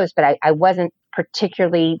go on those, but I wasn't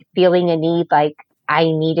particularly feeling a need like I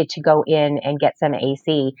needed to go in and get some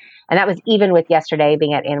AC. And that was even with yesterday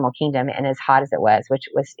being at Animal Kingdom and as hot as it was,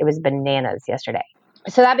 it was bananas yesterday.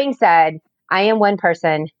 So that being said, I am one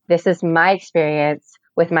person. This is my experience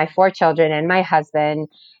with my 4 children and my husband,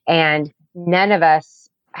 and none of us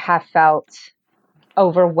have felt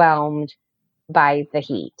overwhelmed by the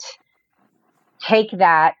heat. Take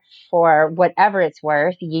that for whatever it's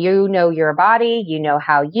worth. You know your body, you know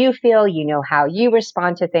how you feel, you know how you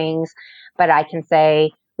respond to things. But I can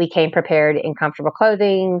say we came prepared in comfortable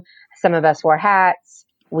clothing. Some of us wore hats.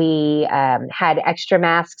 We had extra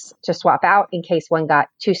masks to swap out in case one got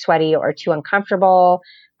too sweaty or too uncomfortable.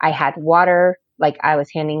 I had water, like I was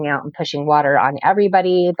handing out and pushing water on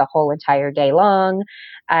everybody the whole entire day long.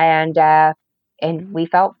 And we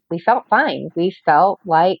felt fine. We felt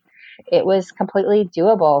like it was completely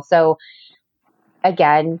doable. So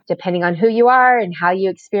again, depending on who you are and how you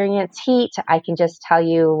experience heat, I can just tell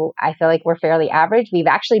you, I feel like we're fairly average. We've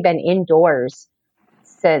actually been indoors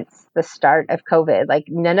since the start of COVID. Like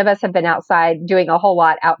none of us have been outside doing a whole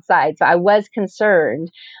lot outside. So I was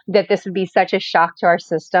concerned that this would be such a shock to our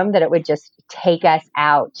system that it would just take us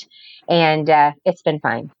out. And it's been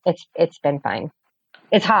fine. It's been fine.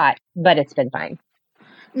 It's hot, but it's been fine.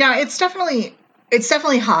 Now it's definitely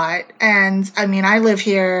hot. And I mean, I live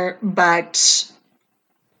here, but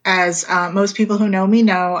as most people who know me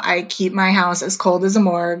know, I keep my house as cold as a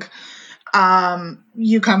morgue.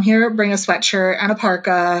 You come here, bring a sweatshirt and a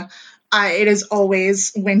parka. It is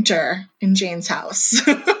always winter in Jane's house.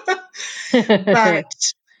 But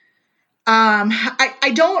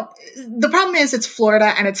I don't, the problem is it's Florida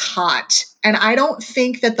and it's hot. And I don't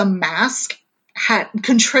think that the mask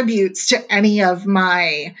contributes to any of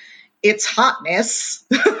its hotness.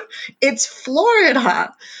 It's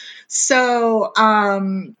Florida. So,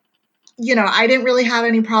 I didn't really have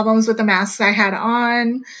any problems with the masks I had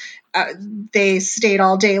on. They stayed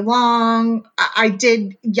all day long.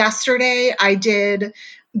 Yesterday, I did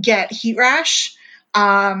get heat rash.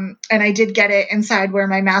 And I did get it inside where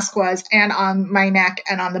my mask was and on my neck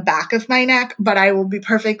and on the back of my neck. But I will be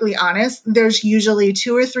perfectly honest, there's usually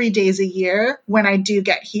 2 or 3 days a year when I do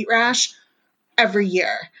get heat rash every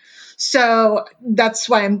year. So that's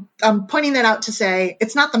why I'm pointing that out to say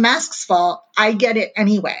it's not the mask's fault. I get it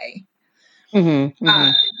anyway. Mm-hmm,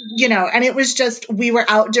 mm-hmm. And it was just, we were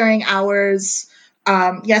out during hours.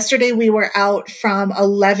 Yesterday we were out from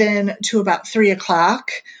 11 to about 3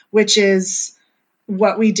 o'clock, which is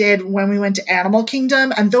what we did when we went to Animal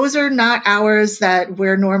Kingdom. And those are not hours that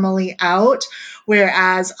we're normally out.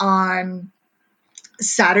 Whereas on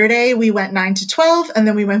Saturday, we went 9 to 12, and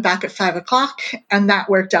then we went back at 5 o'clock, and that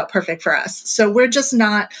worked out perfect for us. So we're just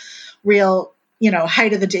not real,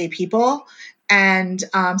 height of the day people. And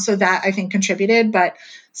so that, I think, contributed. But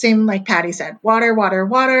same like Patty said, water, water,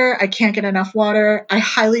 water. I can't get enough water. I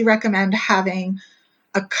highly recommend having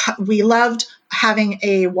a cup. We loved having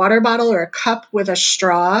a water bottle or a cup with a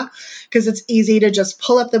straw because it's easy to just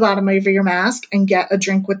pull up the bottom of your mask and get a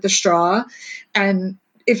drink with the straw. And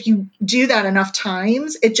if you do that enough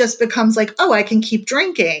times, it just becomes like, oh, I can keep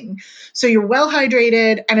drinking. So you're well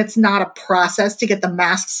hydrated and it's not a process to get the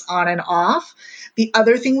masks on and off. The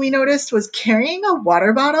other thing we noticed was carrying a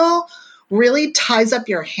water bottle really ties up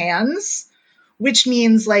your hands, which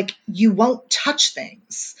means like you won't touch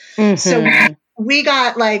things. Mm-hmm. So we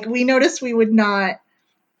noticed we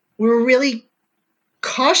were really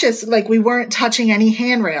cautious, like we weren't touching any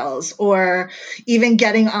handrails or even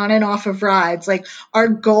getting on and off of rides. Like our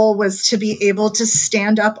goal was to be able to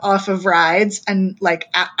stand up off of rides and like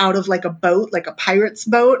out of like a boat, like a pirate's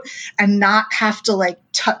boat, and not have to like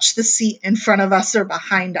touch the seat in front of us or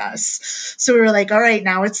behind us. So we were like, all right,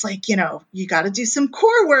 now it's like, you got to do some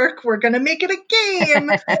core work. We're going to make it a game.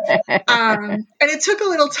 And it took a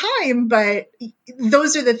little time, but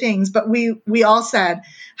those are the things. But we all said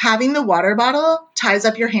having the water bottle ties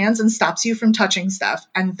up your hands and stops you from touching stuff.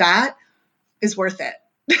 And that is worth it.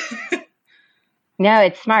 No,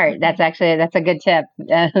 it's smart. That's a good tip.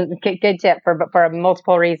 Good tip for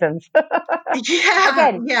multiple reasons.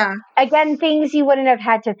 Again, things you wouldn't have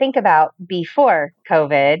had to think about before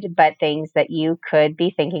COVID, but things that you could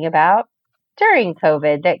be thinking about during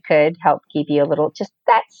COVID that could help keep you a little, just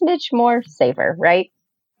that smidge more safer, right?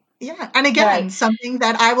 Yeah. And again, something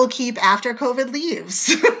that I will keep after COVID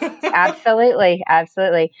leaves. Absolutely.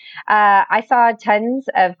 Absolutely. I saw tons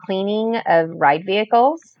of cleaning of ride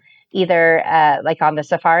vehicles, either like on the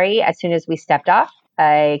safari. As soon as we stepped off,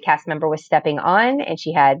 a cast member was stepping on and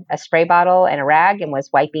she had a spray bottle and a rag and was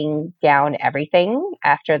wiping down everything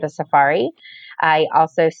after the safari. I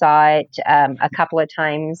also saw it a couple of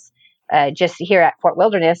times just here at Fort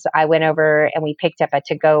Wilderness. I went over and we picked up a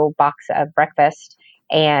to-go box of breakfast.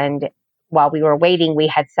 And while we were waiting, we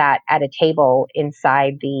had sat at a table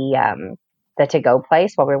inside the to-go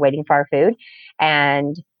place while we were waiting for our food.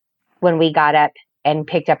 And when we got up and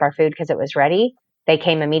picked up our food because it was ready, they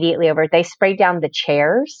came immediately over. They sprayed down the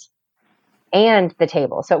chairs and the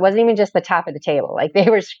table. So it wasn't even just the top of the table. Like they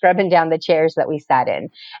were scrubbing down the chairs that we sat in.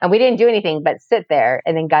 And we didn't do anything but sit there,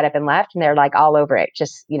 and then got up and left. And they're like all over it,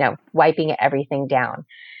 just, wiping everything down.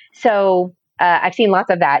 So I've seen lots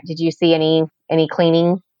of that. Did you see any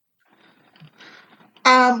cleaning?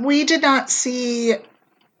 We did not see.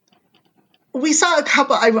 We saw a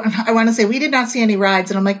couple. I want to say we did not see any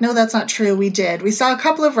rides, and I'm like, no, that's not true. We did. We saw a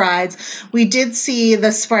couple of rides. We did see the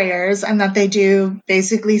sprayers, and that they do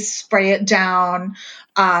basically spray it down.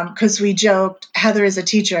 Because we joked, Heather is a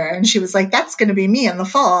teacher, and she was like, that's going to be me in the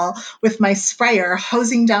fall with my sprayer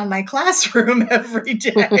hosing down my classroom every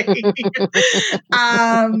day.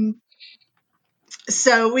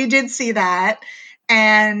 So we did see that.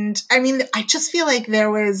 And I mean, I just feel like there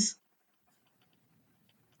was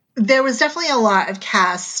definitely a lot of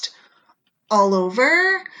cast all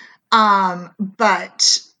over.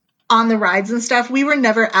 But on the rides and stuff, we were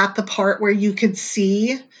never at the part where you could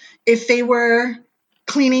see if they were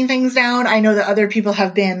cleaning things down. I know that other people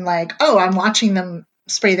have been like, oh, I'm watching them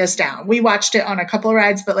spray this down. We watched it on a couple of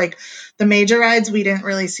rides, but like the major rides, we didn't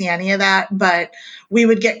really see any of that, but we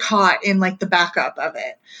would get caught in like the backup of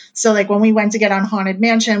it. So like when we went to get on Haunted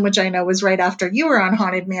Mansion, which I know was right after you were on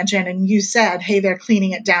Haunted Mansion, and you said, hey, they're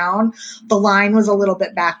cleaning it down. The line was a little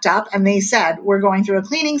bit backed up, and they said, we're going through a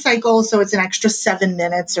cleaning cycle, so it's an extra 7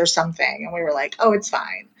 minutes or something. And we were like, oh, it's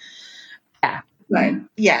fine. Yeah. But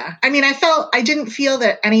yeah, I mean, I didn't feel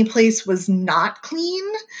that any place was not clean.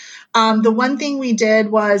 The one thing we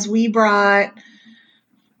did was we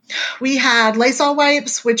had Lysol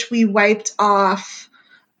wipes, which we wiped off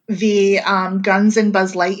the guns in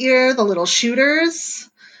Buzz Lightyear, the little shooters.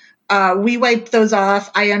 We wipe those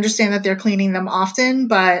off. I understand that they're cleaning them often,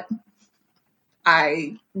 but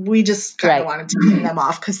we just kind of wanted to clean them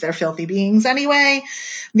off because they're filthy beings anyway.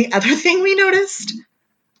 The other thing we noticed,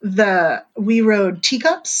 we rode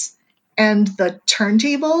teacups and the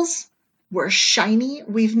turntables were shiny.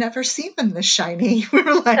 We've never seen them this shiny. We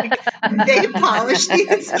were like, they polished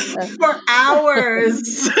these for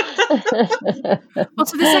hours. Well,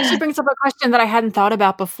 so this actually brings up a question that I hadn't thought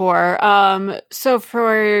about before. So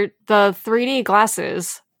for the 3D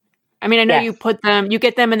glasses, I mean, I know you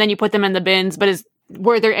get them and then you put them in the bins, but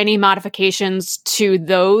were there any modifications to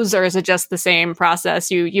those, or is it just the same process?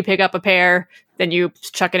 You pick up a pair, then you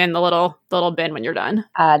chuck it in the little bin when you're done?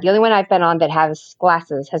 The only one I've been on that has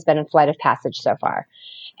glasses has been in Flight of Passage so far.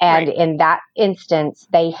 And in that instance,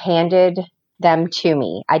 they handed them to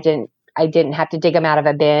me. I didn't have to dig them out of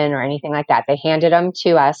a bin or anything like that. They handed them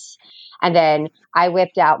to us. And then I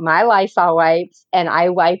whipped out my Lysol wipes and I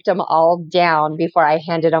wiped them all down before I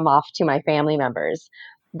handed them off to my family members.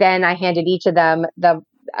 Then I handed each of them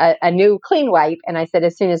a new clean wipe. And I said,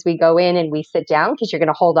 as soon as we go in and we sit down, because you're going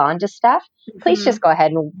to hold on to stuff, please just go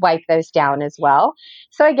ahead and wipe those down as well.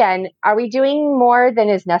 So again, are we doing more than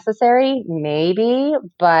is necessary? Maybe,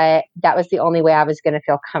 but that was the only way I was going to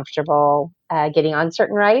feel comfortable getting on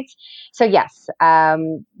certain rides. So yes,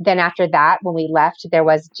 then after that, when we left, there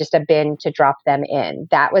was just a bin to drop them in.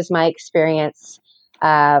 That was my experience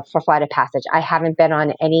for Flight of Passage. I haven't been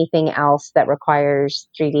on anything else that requires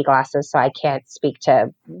 3D glasses, so I can't speak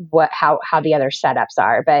to how the other setups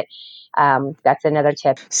are, but that's another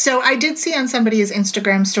tip. So I did see on somebody's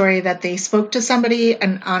Instagram story that they spoke to somebody,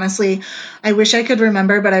 and honestly, I wish I could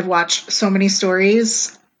remember, but I've watched so many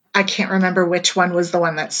stories, I can't remember which one was the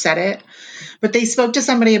one that said it, but they spoke to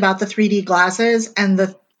somebody about the 3D glasses, and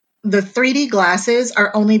the 3D glasses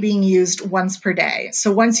are only being used once per day.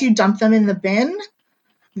 So once you dump them in the bin,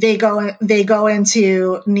 they go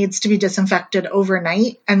into needs to be disinfected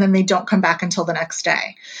overnight, and then they don't come back until the next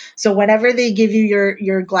day. So whenever they give you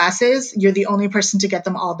your glasses, you're the only person to get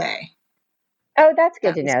them all day. Oh, that's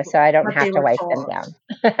good to know. So I don't have to wipe them down.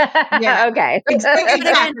 Yeah. Okay. Exactly.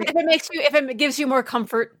 If it gives you more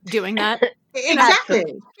comfort doing that, exactly.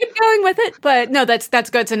 Keep going with it. But no, that's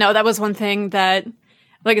good to know. That was one thing that,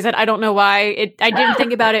 like I said, I don't know why I didn't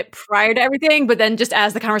think about it prior to everything, but then just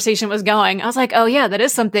as the conversation was going, I was like, oh yeah, that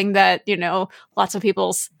is something that, lots of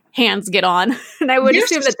people's hands get on. And I would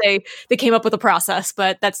assume that they came up with a process,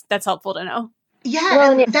 but that's helpful to know. Yeah.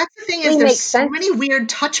 Well, and that's the thing is there's so many weird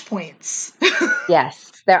touch points.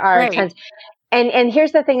 Yes, there are tons. And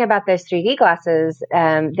here's the thing about those 3D glasses,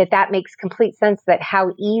 that makes complete sense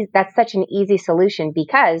that's such an easy solution,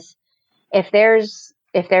 because if there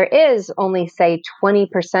is only, say,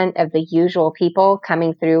 20% of the usual people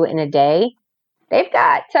coming through in a day, they've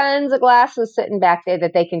got tons of glasses sitting back there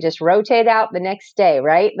that they can just rotate out the next day,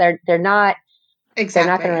 right? They're not going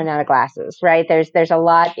to run out of glasses, right? There's a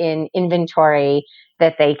lot in inventory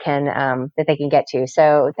that they can get to.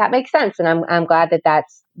 So that makes sense, and I'm glad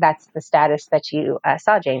that's the status that you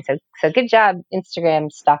saw, Jane. So good job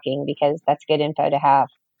Instagram stalking, because that's good info to have.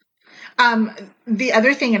 The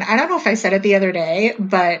other thing, and I don't know if I said it the other day,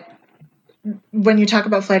 but when you talk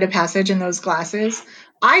about Flight of Passage and those glasses,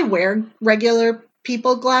 I wear regular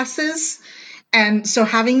people glasses. And so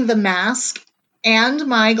having the mask and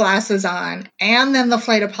my glasses on, and then the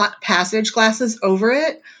Flight of Passage glasses over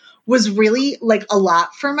it, was really like a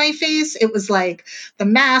lot for my face. It was like the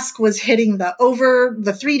mask was hitting over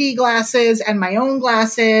the 3D glasses and my own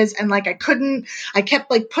glasses. And like, I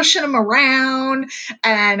kept like pushing them around.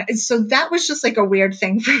 And so that was just like a weird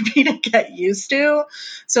thing for me to get used to.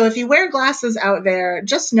 So if you wear glasses out there,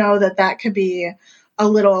 just know that could be a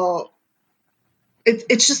little,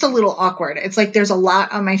 it's just a little awkward. It's like there's a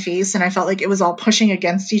lot on my face and I felt like it was all pushing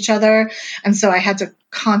against each other. And so I had to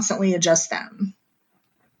constantly adjust them.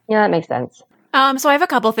 Yeah, that makes sense. So I have a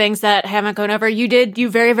couple things that haven't gone over. You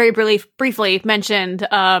very, very briefly mentioned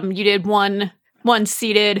you did one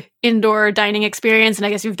seated indoor dining experience, and I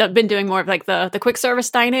guess you've been doing more of like the quick service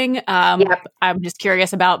dining. Yep. I'm just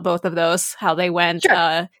curious about both of those, how they went, sure.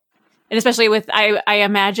 And especially with I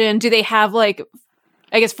imagine, do they have like,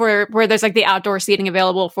 I guess for where there's like the outdoor seating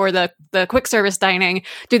available for the quick service dining,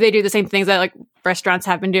 do they do the same things that like restaurants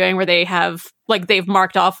have been doing, where they have like they've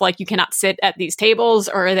marked off like you cannot sit at these tables,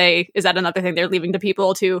 or is that another thing they're leaving to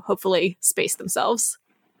people to hopefully space themselves?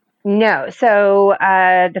 No. So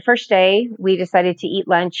the first day we decided to eat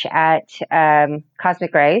lunch at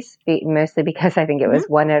Cosmic Rays, mostly because I think it was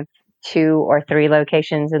one of 2 or 3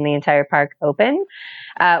 locations in the entire park open,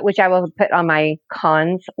 which I will put on my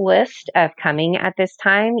cons list of coming at this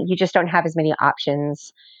time. You just don't have as many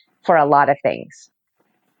options for a lot of things.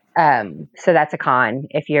 So that's a con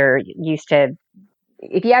if you're used to,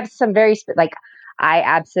 if you have some very, like, I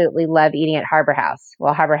absolutely love eating at Harbor House.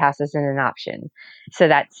 Well, Harbor House isn't an option. So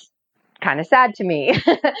that's kind of sad to me.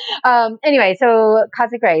 Anyway, so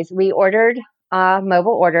Cosmic Rays, we ordered a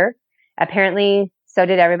mobile order. Apparently, so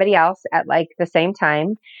did everybody else at like the same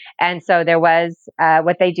time. And so there was,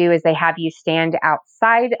 what they do is they have you stand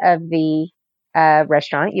outside of the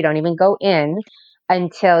restaurant. You don't even go in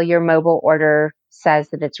until your mobile order says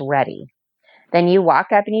that it's ready. Then you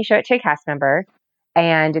walk up and you show it to a cast member,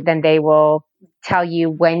 and then they will tell you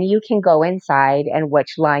when you can go inside and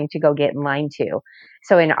which line to go get in line to.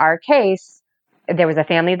 So in our case, there was a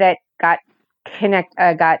family that got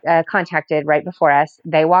contacted right before us.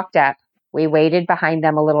 They walked up. We waited behind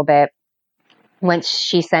them a little bit. Once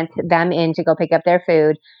she sent them in to go pick up their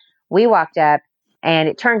food, we walked up, and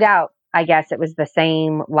it turned out, I guess it was the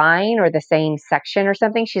same line or the same section or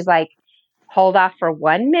something. She's like, hold off for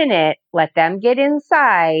 1 minute, let them get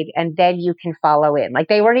inside, and then you can follow in. Like,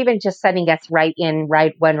 they weren't even just sending us right in,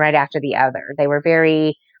 one right after the other. They were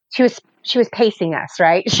she was pacing us,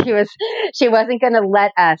 right? She wasn't going to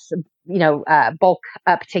let us, bulk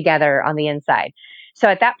up together on the inside. So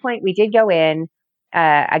at that point, we did go in.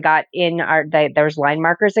 I got in there was line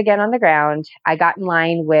markers again on the ground. I got in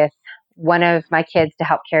line with one of my kids to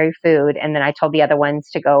help carry food. And then I told the other ones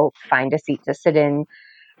to go find a seat to sit in.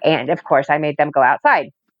 And of course, I made them go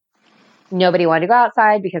outside. Nobody wanted to go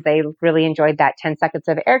outside because they really enjoyed that 10 seconds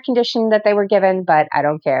of air conditioning that they were given, but I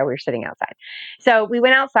don't care. We were sitting outside. So we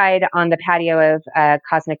went outside on the patio of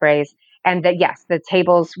Cosmic Rays, and the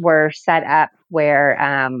tables were set up where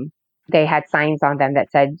they had signs on them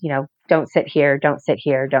that said, don't sit here, don't sit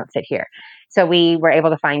here, don't sit here. So we were able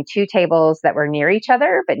to find 2 tables that were near each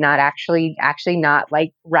other, but not actually not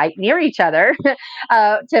like right near each other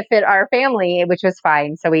to fit our family, which was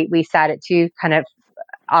fine. So we sat at 2 kind of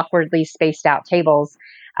awkwardly spaced out tables,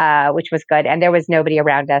 which was good. And there was nobody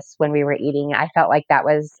around us when we were eating. I felt like that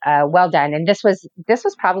was well done. And this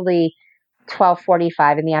was probably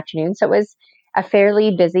 12:45 in the afternoon. So it was a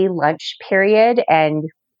fairly busy lunch period, and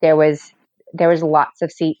there was lots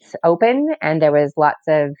of seats open, and there was lots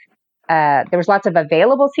of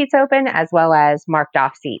available seats open, as well as marked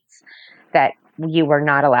off seats that you were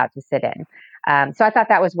not allowed to sit in. So I thought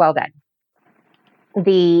that was well done.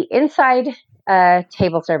 The inside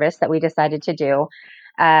table service that we decided to do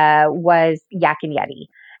was Yak and Yeti.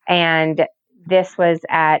 And this was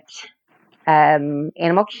at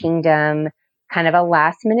Animal Kingdom, kind of a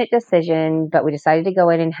last minute decision, but we decided to go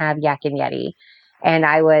in and have Yak and Yeti. And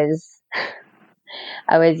I was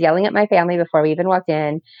yelling at my family before we even walked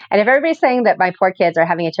in. And if everybody's saying that my poor kids are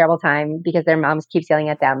having a terrible time because their moms keeps yelling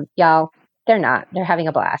at them, y'all, they're not. They're having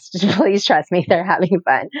a blast. Please trust me, they're having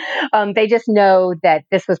fun. They just know that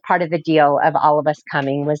this was part of the deal of all of us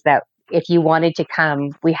coming, was that if you wanted to come,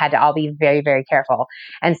 we had to all be very, very careful.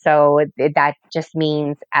 And so that just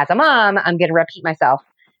means, as a mom, I'm going to repeat myself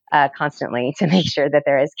constantly to make sure that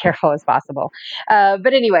they're as careful as possible.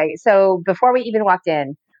 But anyway, so before we even walked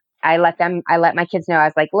in, I let my kids know, I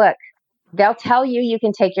was like, look, they'll tell you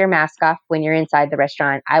can take your mask off when you're inside the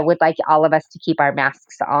restaurant. I would like all of us to keep our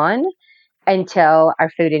masks on until our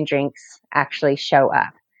food and drinks actually show up.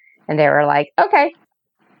 And they were like, okay.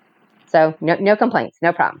 So no complaints,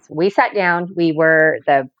 no problems. We sat down. We were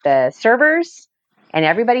the servers, and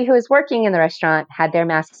everybody who was working in the restaurant had their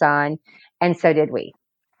masks on, and so did we.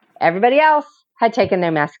 Everybody else had taken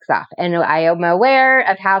their masks off. And I am aware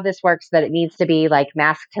of how this works, that it needs to be like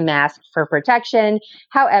mask to mask for protection.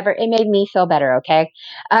 However, it made me feel better. Okay.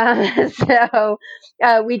 So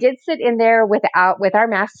we did sit in there with our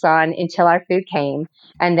masks on until our food came,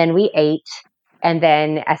 and then we ate. And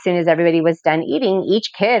then as soon as everybody was done eating,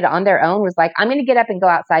 each kid on their own was like, I'm going to get up and go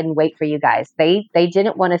outside and wait for you guys. They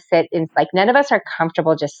didn't want to sit in, like, none of us are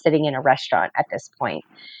comfortable just sitting in a restaurant at this point.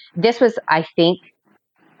 This was, I think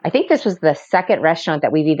this was the second restaurant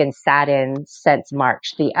that we've even sat in since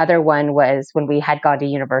March. The other one was when we had gone to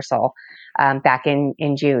Universal back in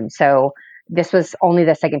June. So this was only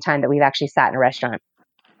the second time that we've actually sat in a restaurant.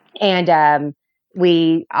 And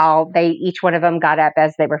each one of them got up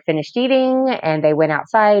as they were finished eating, and they went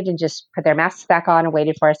outside and just put their masks back on and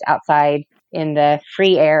waited for us outside in the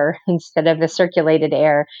free air instead of the circulated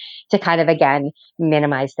air to kind of, again,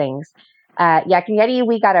 minimize things. Yak and Yeti,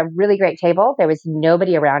 we got a really great table. There was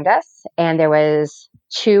nobody around us, and there was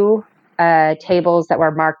 2 tables that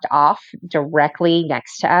were marked off directly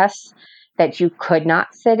next to us that you could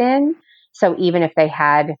not sit in. So even if they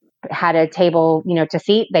had had a table, to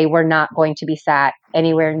seat, they were not going to be sat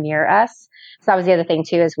anywhere near us. So that was the other thing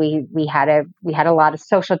too, is we had a lot of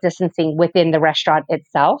social distancing within the restaurant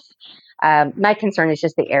itself. My concern is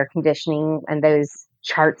just the air conditioning and those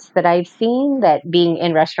charts that I've seen, that being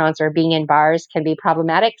in restaurants or being in bars can be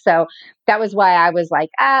problematic. So that was why I was like,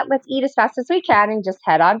 let's eat as fast as we can and just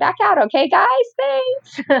head on back out. Okay, guys,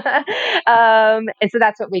 thanks. And so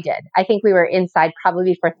that's what we did. I think we were inside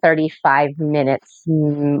probably for 35 minutes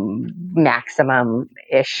maximum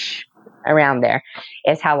ish, around there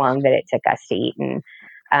is how long that it took us to eat.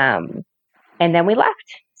 And then we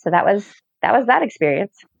left. So that was that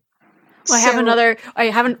experience. Well,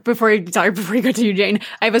 before you go to you, Jane,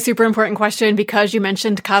 I have a super important question because you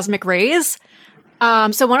mentioned Cosmic Rays.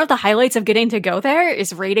 So one of the highlights of getting to go there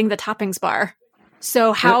is raiding the toppings bar.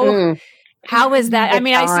 So how is that?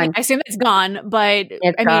 It's I assume it's gone, but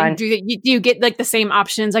gone. Do you get like the same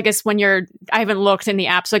options? I guess I haven't looked in the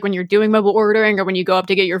apps, like when you're doing mobile ordering or when you go up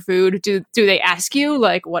to get your food, do they ask you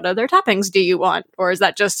like, what other toppings do you want? Or is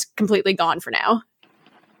that just completely gone for now?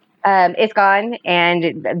 It's gone,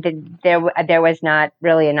 and there was not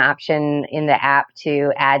really an option in the app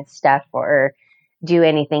to add stuff or do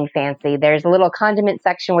anything fancy. There's a little condiment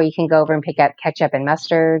section where you can go over and pick up ketchup and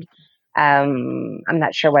mustard. I'm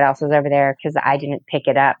not sure what else is over there because I didn't pick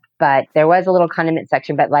it up, but there was a little condiment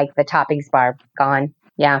section, but like the toppings bar, gone.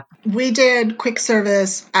 Yeah. We did quick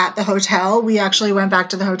service at the hotel. We actually went back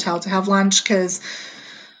to the hotel to have lunch because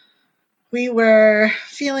we were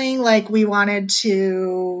feeling like we wanted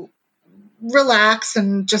to relax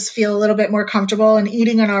and just feel a little bit more comfortable, and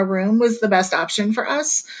eating in our room was the best option for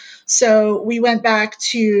us. So we went back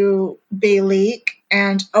to Bay Lake,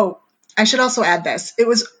 and I should also add this. It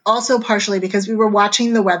was also partially because we were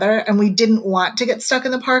watching the weather and we didn't want to get stuck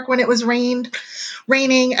in the park when it was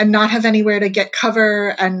raining and not have anywhere to get cover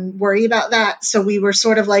and worry about that. So we were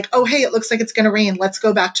sort of like, oh, hey, it looks like it's going to rain. Let's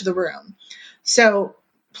go back to the room. So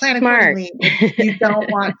plan accordingly if you don't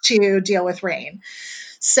want to deal with rain.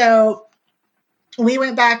 So we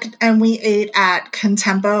went back and we ate at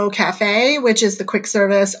Contempo Cafe, which is the quick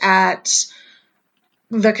service at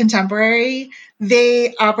the Contemporary.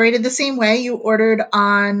 They operated the same way. You ordered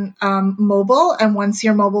on mobile, and once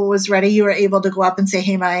your mobile was ready, you were able to go up and say,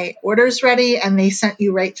 hey, my order's ready, and they sent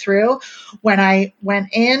you right through. When I went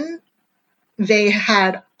in, they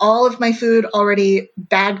had all of my food already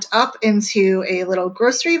bagged up into a little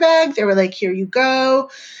grocery bag. They were like, here you go.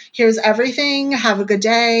 Here's everything. Have a good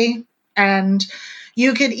day. And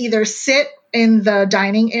you could either sit in the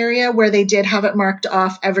dining area where they did have it marked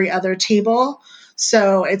off every other table.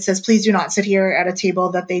 So it says, please do not sit here at a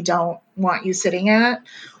table that they don't want you sitting at.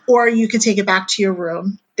 Or you could take it back to your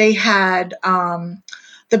room. They had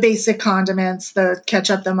the basic condiments, the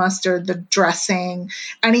ketchup, the mustard, the dressing,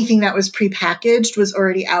 anything that was prepackaged was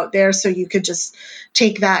already out there. So you could just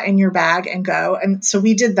take that in your bag and go. And so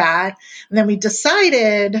we did that. And then we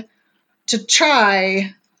decided to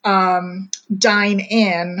try dine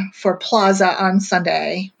in for Plaza on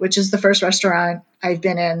Sunday, which is the first restaurant I've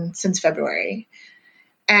been in since February.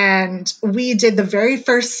 And we did the very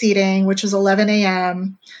first seating, which was 11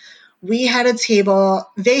 a.m. We had a table.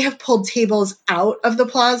 They have pulled tables out of the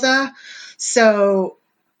Plaza. So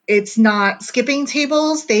it's not skipping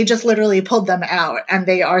tables. They just literally pulled them out, and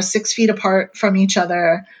they are 6 feet apart from each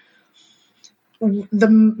other. The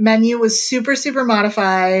menu was super, super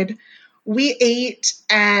modified. We ate,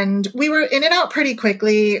 and we were in and out pretty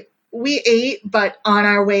quickly. We ate, but on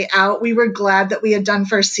our way out, we were glad that we had done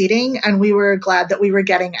first seating, and we were glad that we were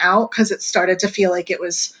getting out because it started to feel like it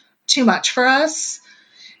was too much for us.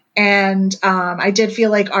 And I did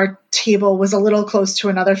feel like our table was a little close to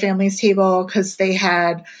another family's table because they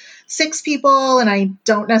had 6 people, and I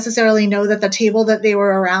don't necessarily know that the table that they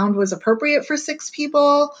were around was appropriate for 6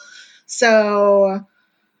 people. So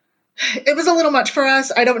it was a little much for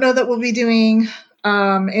us. I don't know that we'll be doing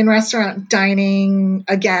in-restaurant dining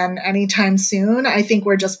again anytime soon. I think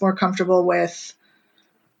we're just more comfortable with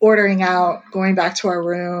ordering out, going back to our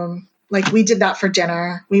room. Like we did that for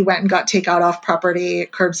dinner. We went and got takeout off property,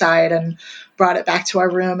 curbside, and brought it back to our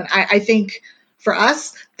room. And I think for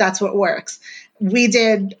us, that's what works. We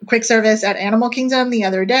did quick service at Animal Kingdom the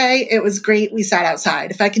other day. It was great. We sat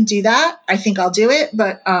outside. If I can do that, I think I'll do it.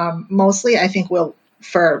 But mostly I think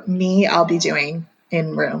for me, I'll be doing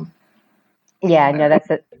in room. Yeah, no,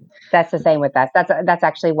 that's the same with us. That's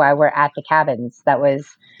actually why we're at the cabins. That was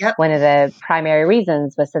one of the primary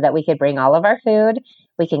reasons, was so that we could bring all of our food.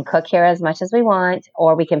 We can cook here as much as we want,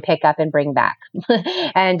 or we can pick up and bring back.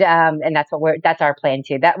 and that's our plan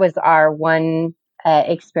too. That was our one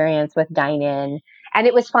experience with dine in. and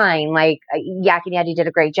it was fine. Like Yak and Yeti did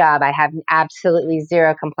a great job. I have absolutely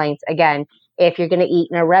zero complaints. Again, if you're going to eat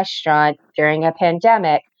in a restaurant during a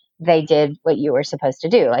pandemic, they did what you were supposed to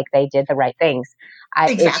do. Like they did the right things.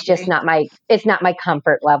 Exactly. It's just not my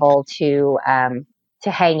comfort level to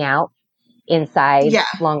hang out inside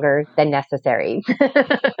longer than necessary.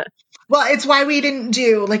 Well, it's why we didn't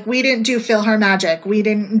do Feel Her Magic. We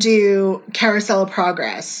didn't do Carousel of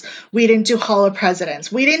Progress. We didn't do Hall of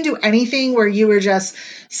Presidents. We didn't do anything where you were just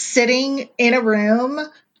sitting in a room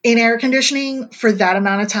in air conditioning for that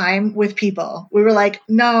amount of time with people. We were like,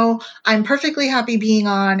 no, I'm perfectly happy being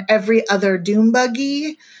on every other doom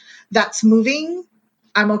buggy that's moving.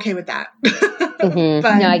 I'm okay with that. Mm-hmm.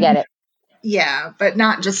 But, no, I get it. Yeah, but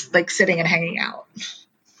not just like sitting and hanging out.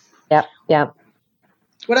 Yep.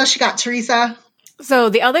 What else you got, Teresa? So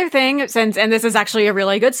the other thing, and this is actually a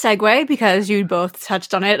really good segue because you both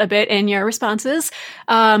touched on it a bit in your responses,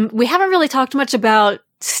 we haven't really talked much about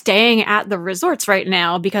staying at the resorts right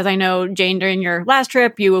now, because I know, Jane, during your last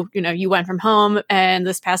trip, you went from home, and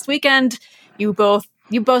this past weekend, you both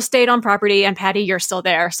stayed on property, and Patty, you're still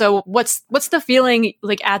there. So what's the feeling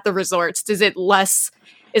like at the resorts? Is it less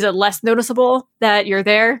noticeable that you're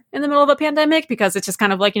there in the middle of a pandemic because it's just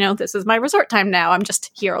kind of like, this is my resort time now, I'm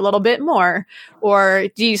just here a little bit more? Or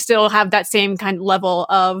do you still have that same kind of level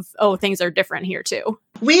of, oh, things are different here too?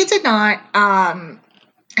 We did not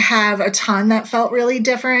have a ton that felt really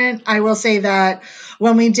different. I will say that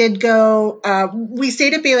when we did go, we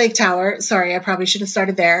stayed at Bay Lake Tower. Sorry, I probably should have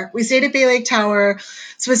started there. We stayed at Bay Lake Tower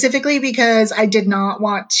specifically because I did not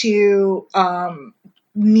want to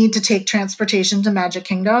need to take transportation to Magic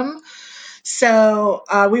Kingdom. So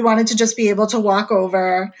we wanted to just be able to walk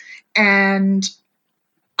over. And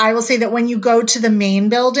I will say that when you go to the main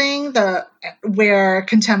building, where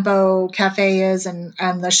Contempo Cafe is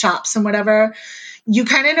and the shops and whatever, you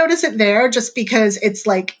kind of notice it there just because it's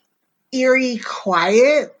like eerie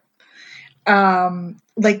quiet.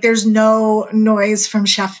 Like there's no noise from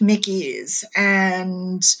Chef Mickey's,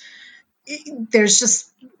 and there's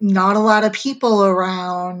just not a lot of people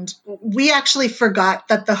around. We actually forgot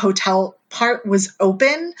that the hotel part was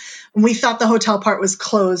open, and we thought the hotel part was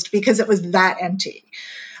closed because it was that empty.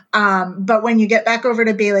 But when you get back over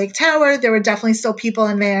to Bay Lake Tower, there were definitely still people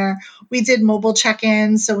in there. We did mobile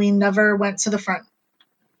check-ins, so we never went to the front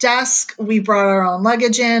desk. We brought our own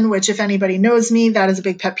luggage in, which, if anybody knows me, that is a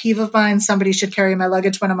big pet peeve of mine. Somebody should carry my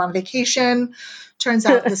luggage when I'm on vacation. Turns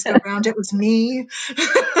out this go round, it was me.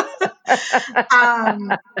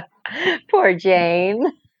 Poor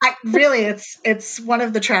Jane. It's one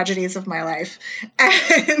of the tragedies of my life.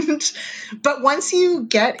 But once you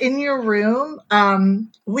get in your room,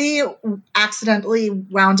 we accidentally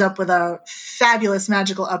wound up with a fabulous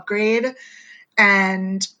magical upgrade,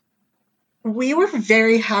 and we were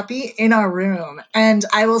very happy in our room. And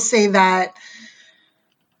I will say that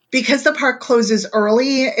because the park closes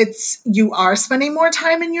early, you are spending more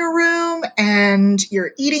time in your room and you're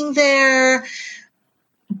eating there.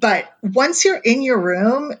 But once you're in your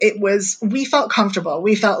room, we felt comfortable.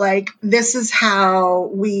 We felt like this is how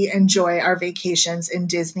we enjoy our vacations in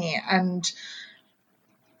Disney. And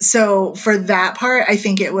so for that part, I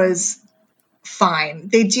think it was fine.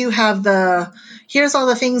 They do have here's all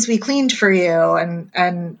the things we cleaned for you.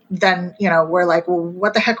 And then, we're like, well,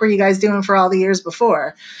 what the heck were you guys doing for all the years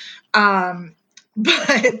before? But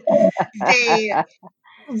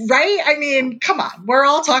right? I mean, come on. We're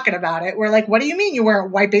all talking about it. We're like, what do you mean you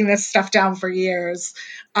weren't wiping this stuff down for years?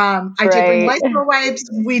 I did bring Lysol wipes.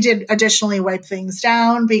 We did additionally wipe things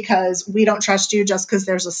down because we don't trust you just because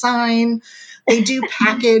there's a sign. They do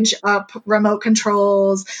package up remote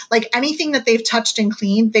controls. Like anything that they've touched and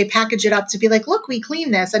cleaned, they package it up to be like, look, we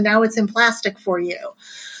cleaned this and now it's in plastic for you.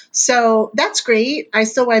 So that's great. I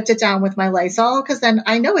still wiped it down with my Lysol because then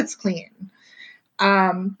I know it's clean.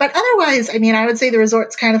 But otherwise, I mean, I would say the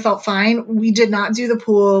resorts kind of felt fine. We did not do the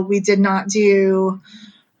pool. We did not do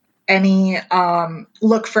any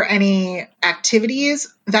look for any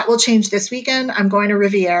activities. That will change this weekend. I'm going to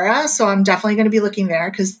Riviera, so I'm definitely going to be looking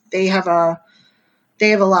there because they have a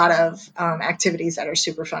lot of activities that are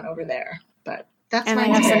super fun over there. But that's and they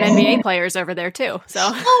have some NBA players over there too. So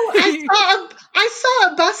I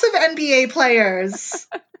saw a bus of NBA players.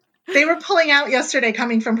 They were pulling out yesterday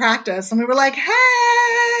coming from practice, and we were like,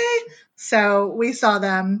 hey! So we saw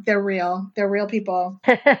them. They're real. They're real people.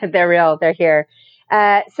 They're real. They're here.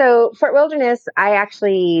 So Fort Wilderness, I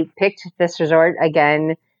actually picked this resort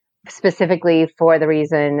again, specifically for the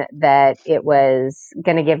reason that it was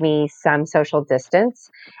going to give me some social distance.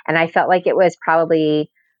 And I felt like it was probably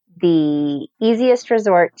the easiest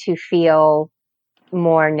resort to feel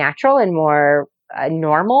more natural and more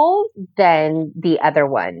normal than the other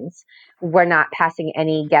ones. We're not passing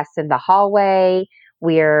any guests in the hallway.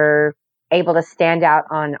 We're able to stand out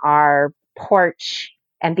on our porch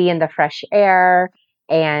and be in the fresh air.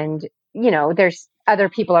 And, there's other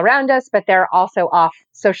people around us, but they're also off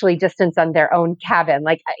socially distanced on their own cabin.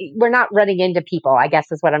 Like, we're not running into people, I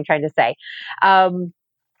guess is what I'm trying to say.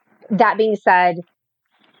 That being said,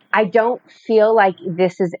 I don't feel like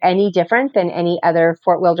this is any different than any other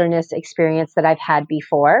Fort Wilderness experience that I've had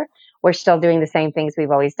before. We're still doing the same things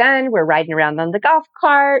we've always done. We're riding around on the golf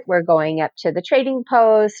cart. We're going up to the trading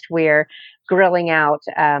post. We're grilling out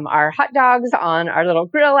our hot dogs on our little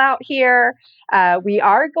grill out here. We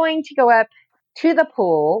are going to go up to the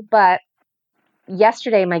pool, but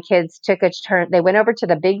yesterday my kids took a turn. They went over to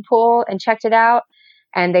the big pool and checked it out.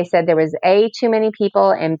 And they said there was A, too many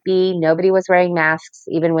people, and B, nobody was wearing masks,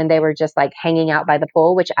 even when they were just like hanging out by the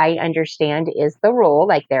pool, which I understand is the rule.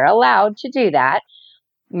 Like, they're allowed to do that.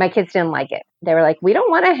 My kids didn't like it. They were like, we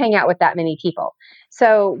don't want to hang out with that many people.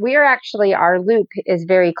 So our loop is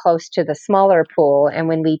very close to the smaller pool. And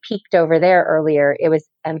when we peeked over there earlier, it was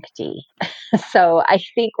empty. So I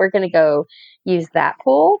think we're going to go use that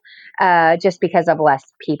pool just because of less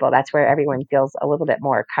people. That's where everyone feels a little bit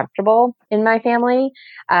more comfortable in my family.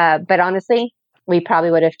 But honestly, we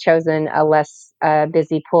probably would have chosen a less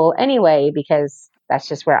busy pool anyway, because that's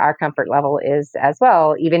just where our comfort level is as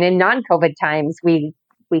well. Even in non-COVID times, we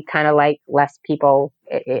kind of like less people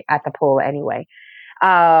at the pool anyway.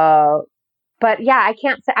 But yeah, I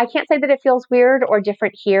can't say that it feels weird or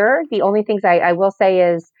different here. The only things I will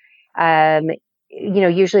say is,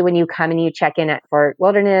 usually when you come and you check in at Fort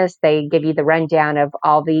Wilderness, they give you the rundown of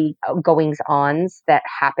all the goings ons that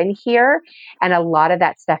happen here. And a lot of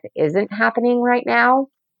that stuff isn't happening right now.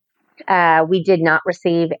 We did not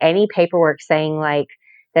receive any paperwork saying like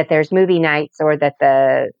that there's movie nights or that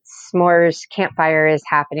the s'mores campfire is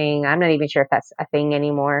happening. I'm not even sure if that's a thing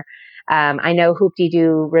anymore. I know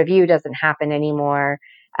Hoop-Dee-Doo Review doesn't happen anymore.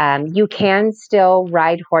 You can still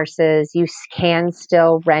ride horses. You can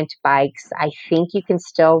still rent bikes. I think you can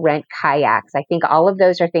still rent kayaks. I think all of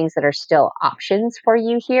those are things that are still options for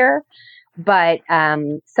you here. But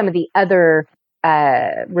some of the other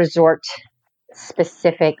resort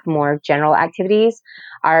specific, more general activities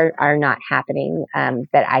are not happening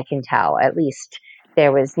that I can tell. At least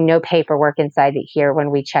there was no paperwork inside here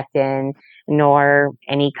when we checked in, nor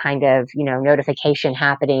any kind of notification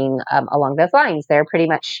happening along those lines. They're pretty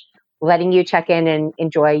much letting you check in and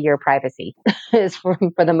enjoy your privacy is for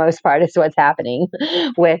the most part is what's happening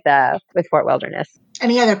with Fort Wilderness.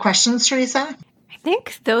 Any other questions, Teresa? I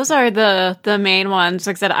think those are the main ones.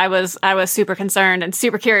 Like I said, I was super concerned and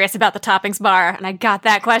super curious about the toppings bar, and I got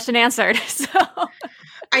that question answered. So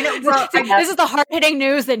I know. Well, this is the hard-hitting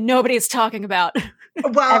news that nobody's talking about.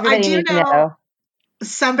 Well, everybody I do know.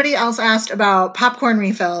 Somebody else asked about popcorn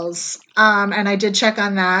refills, and I did check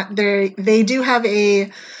on that. They do have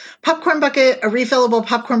a popcorn bucket, a refillable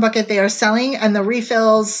popcorn bucket they are selling, and the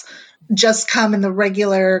refills just come in the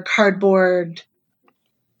regular cardboard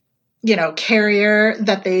carrier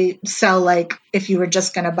that they sell, like if you were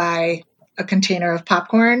just going to buy a container of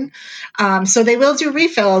popcorn. So they will do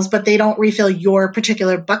refills, but they don't refill your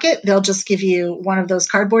particular bucket. They'll just give you one of those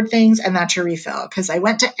cardboard things, and that's your refill. Because I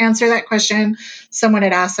went to answer that question. Someone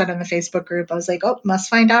had asked that in the Facebook group. I was like, oh, must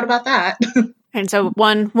find out about that. And so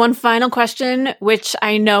one final question, which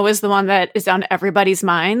I know is the one that is on everybody's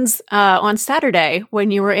minds. On Saturday, when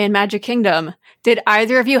you were in Magic Kingdom, did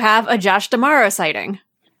either of you have a Josh D'Amaro sighting?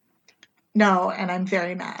 No, and I'm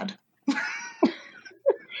very mad.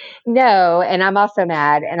 No, and I'm also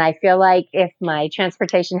mad. And I feel like if my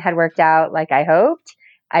transportation had worked out like I hoped,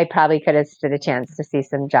 I probably could have stood a chance to see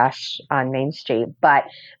some Josh on Main Street. But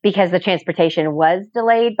because the transportation was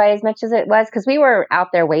delayed by as much as it was, because we were out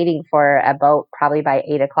there waiting for a boat probably by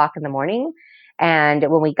 8:00 in the morning. And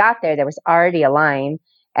when we got there was already a line.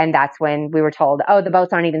 And that's when we were told, oh, the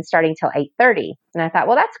boats aren't even starting till 8:30. And I thought,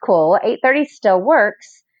 well, that's cool. 8:30 still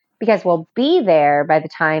works, because we'll be there by the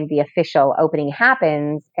time the official opening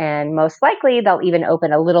happens. And most likely they'll even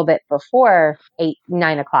open a little bit before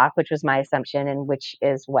 9 o'clock, which was my assumption, and which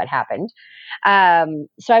is what happened.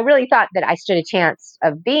 So I really thought that I stood a chance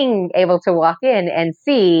of being able to walk in and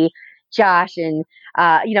see Josh and,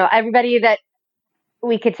 everybody that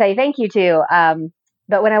we could say thank you to.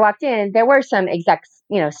 But when I walked in, there were some execs,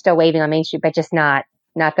 still waving on Main Street, but just not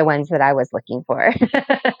the ones that I was looking for.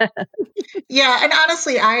 Yeah. And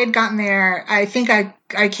honestly, I had gotten there. I think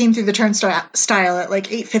I came through the turnstile at like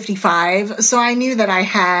 8:55. So I knew that I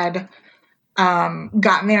had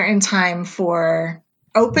gotten there in time for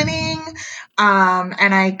opening.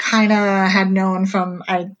 And I kind of had known from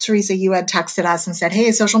Teresa, you had texted us and said,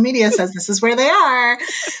 hey, social media says this is where they are.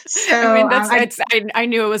 So I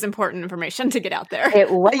knew it was important information to get out there.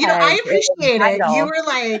 It was. I appreciate it. You were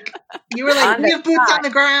like, we have boots on the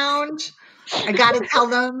ground. I got to tell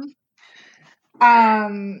them.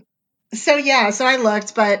 So I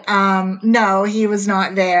looked, but no, he was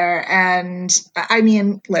not there. And I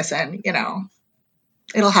mean, listen,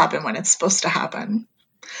 it'll happen when it's supposed to happen.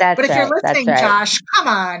 But if you're listening, Josh, come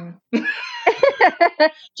on.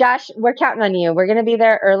 Josh, we're counting on you. We're going to be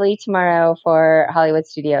there early tomorrow for Hollywood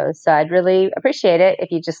Studios. So I'd really appreciate it if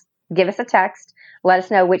you just give us a text. Let us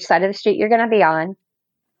know which side of the street you're going to be on.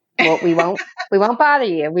 Well, we won't bother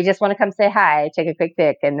you. We just want to come say hi, take a quick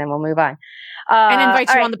pic, and then we'll move on. And invite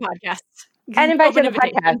you on the podcast. And invite you on the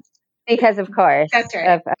podcast because, of course. That's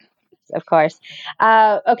right. Of course.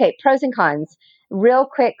 Okay, pros and cons. Real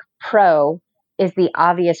quick pro is the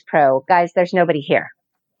obvious pro. Guys, there's nobody here.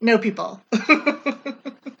 No people.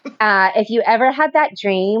 If you ever had that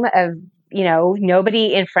dream of,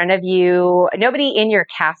 nobody in front of you, nobody in your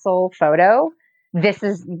castle photo,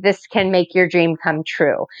 this can make your dream come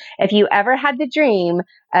true. If you ever had the dream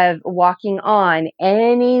of walking on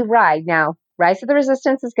any ride, now Rise of the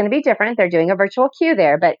Resistance is going to be different. They're doing a virtual queue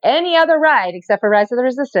there, but any other ride except for Rise of the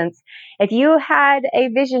Resistance, if you had a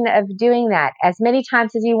vision of doing that as many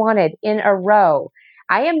times as you wanted in a row,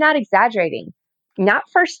 I am not exaggerating. Not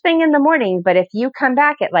first thing in the morning, but if you come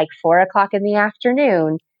back at like 4:00 in the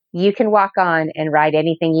afternoon, you can walk on and ride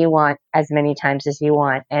anything you want as many times as you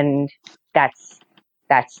want. And that's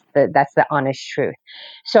the honest truth.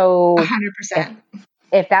 So 100%.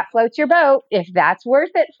 If that floats your boat, if that's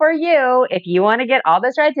worth it for you, if you want to get all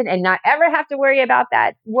those rides in and not ever have to worry about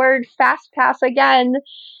that word fast pass again,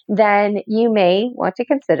 then you may want to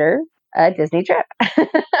consider a Disney trip. So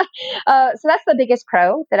that's the biggest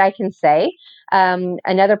pro that I can say.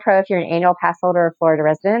 Another pro, if you're an annual pass holder or Florida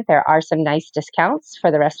resident, there are some nice discounts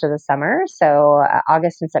for the rest of the summer. So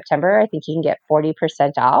August and September, I think you can get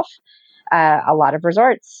 40% off a lot of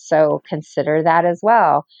resorts. So consider that as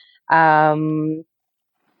well.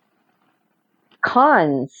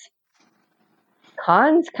 Cons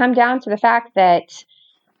come down to the fact that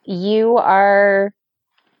you have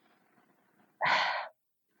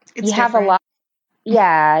a lot.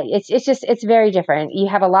 Yeah, it's very different. You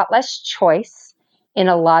have a lot less choice in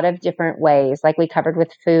a lot of different ways, like we covered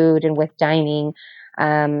with food and with dining.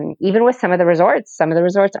 Even with some of the resorts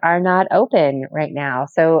are not open right now.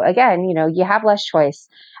 So again, you have less choice.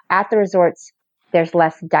 At the resorts, there's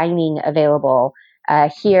less dining available.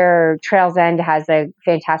 Here, Trails End has a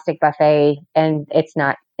fantastic buffet, and it's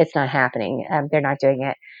not happening. They're not doing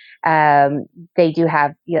it. They do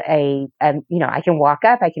have I can walk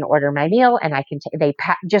up, I can order my meal, and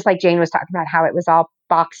just like Jane was talking about how it was all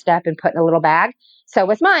boxed up and put in a little bag. So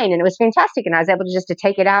was mine, and it was fantastic. And I was able to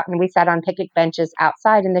take it out, and we sat on picnic benches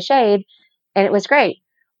outside in the shade, and it was great.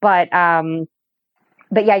 But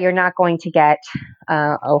yeah, you're not going to get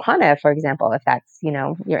Ohana, for example, if that's,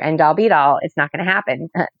 your end all beat all. It's not going to happen,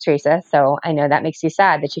 Teresa. So I know that makes you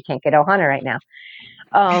sad that you can't get Ohana right now.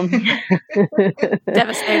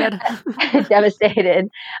 Devastated. Devastated.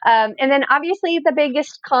 And then obviously the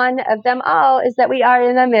biggest con of them all is that we are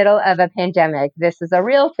in the middle of a pandemic. This is a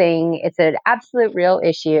real thing. It's an absolute real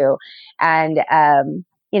issue. And,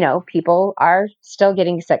 people are still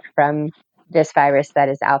getting sick from this virus that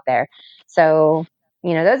is out there. So,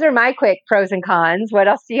 those are my quick pros and cons. What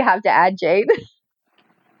else do you have to add, Jade?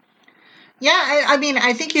 Yeah, I mean,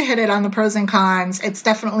 I think you hit it on the pros and cons. It's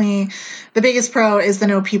definitely the biggest pro is the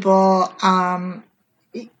no people.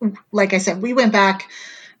 Like I said, we went back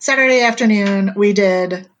Saturday afternoon. We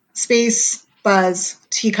did Space, Buzz,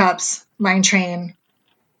 Teacups, Mine Train,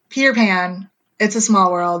 Peter Pan, It's a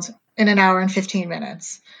Small World in an hour and 15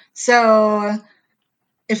 minutes. So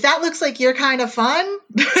if that looks like your kind of fun,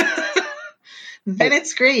 then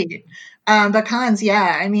it's great. But cons,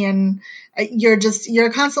 yeah, I mean, you're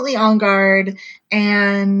constantly on guard,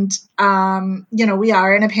 and, we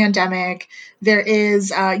are in a pandemic. There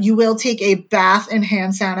is, you will take a bath in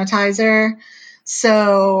hand sanitizer.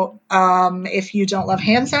 So, if you don't love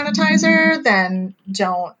hand sanitizer, then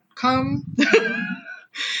don't come.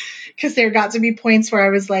 Because there got to be points where I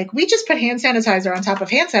was like, we just put hand sanitizer on top of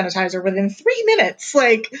hand sanitizer within 3 minutes.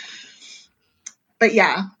 But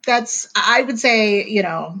yeah, I would say,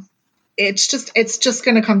 it's just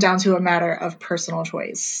going to come down to a matter of personal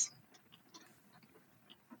choice.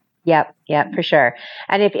 Yep, for sure.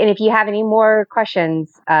 And if you have any more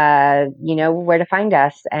questions, you know where to find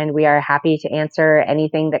us, and we are happy to answer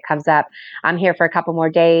anything that comes up. I'm here for a couple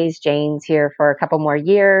more days. Jane's here for a couple more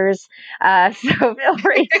years. So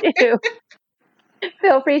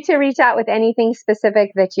feel free to reach out with anything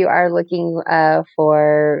specific that you are looking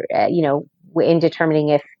for. You know, in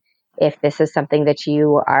determining if this is something that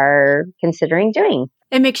you are considering doing.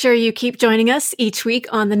 And make sure you keep joining us each week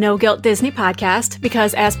on the No Guilt Disney podcast,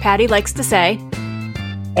 because as Patty likes to say,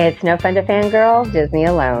 it's no fun to fangirl Disney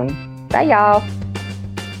alone. Bye, y'all.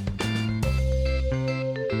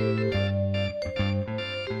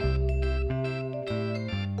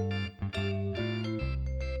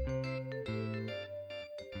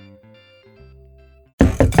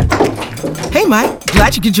 Hey, Mike.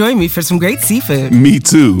 Glad you could join me for some great seafood. Me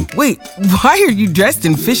too. Wait, why are you dressed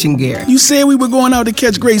in fishing gear? You said we were going out to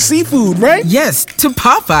catch great seafood, right? Yes, to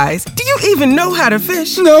Popeyes. Do you even know how to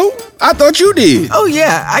fish? No, I thought you did. Oh,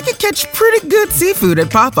 yeah, I can catch pretty good seafood at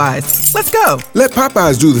Popeyes. Let's go. Let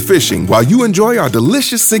Popeyes do the fishing while you enjoy our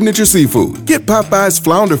delicious signature seafood. Get Popeyes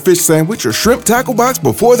Flounder Fish Sandwich or Shrimp Tackle Box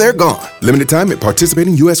before they're gone. Limited time at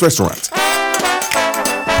participating U.S. restaurants.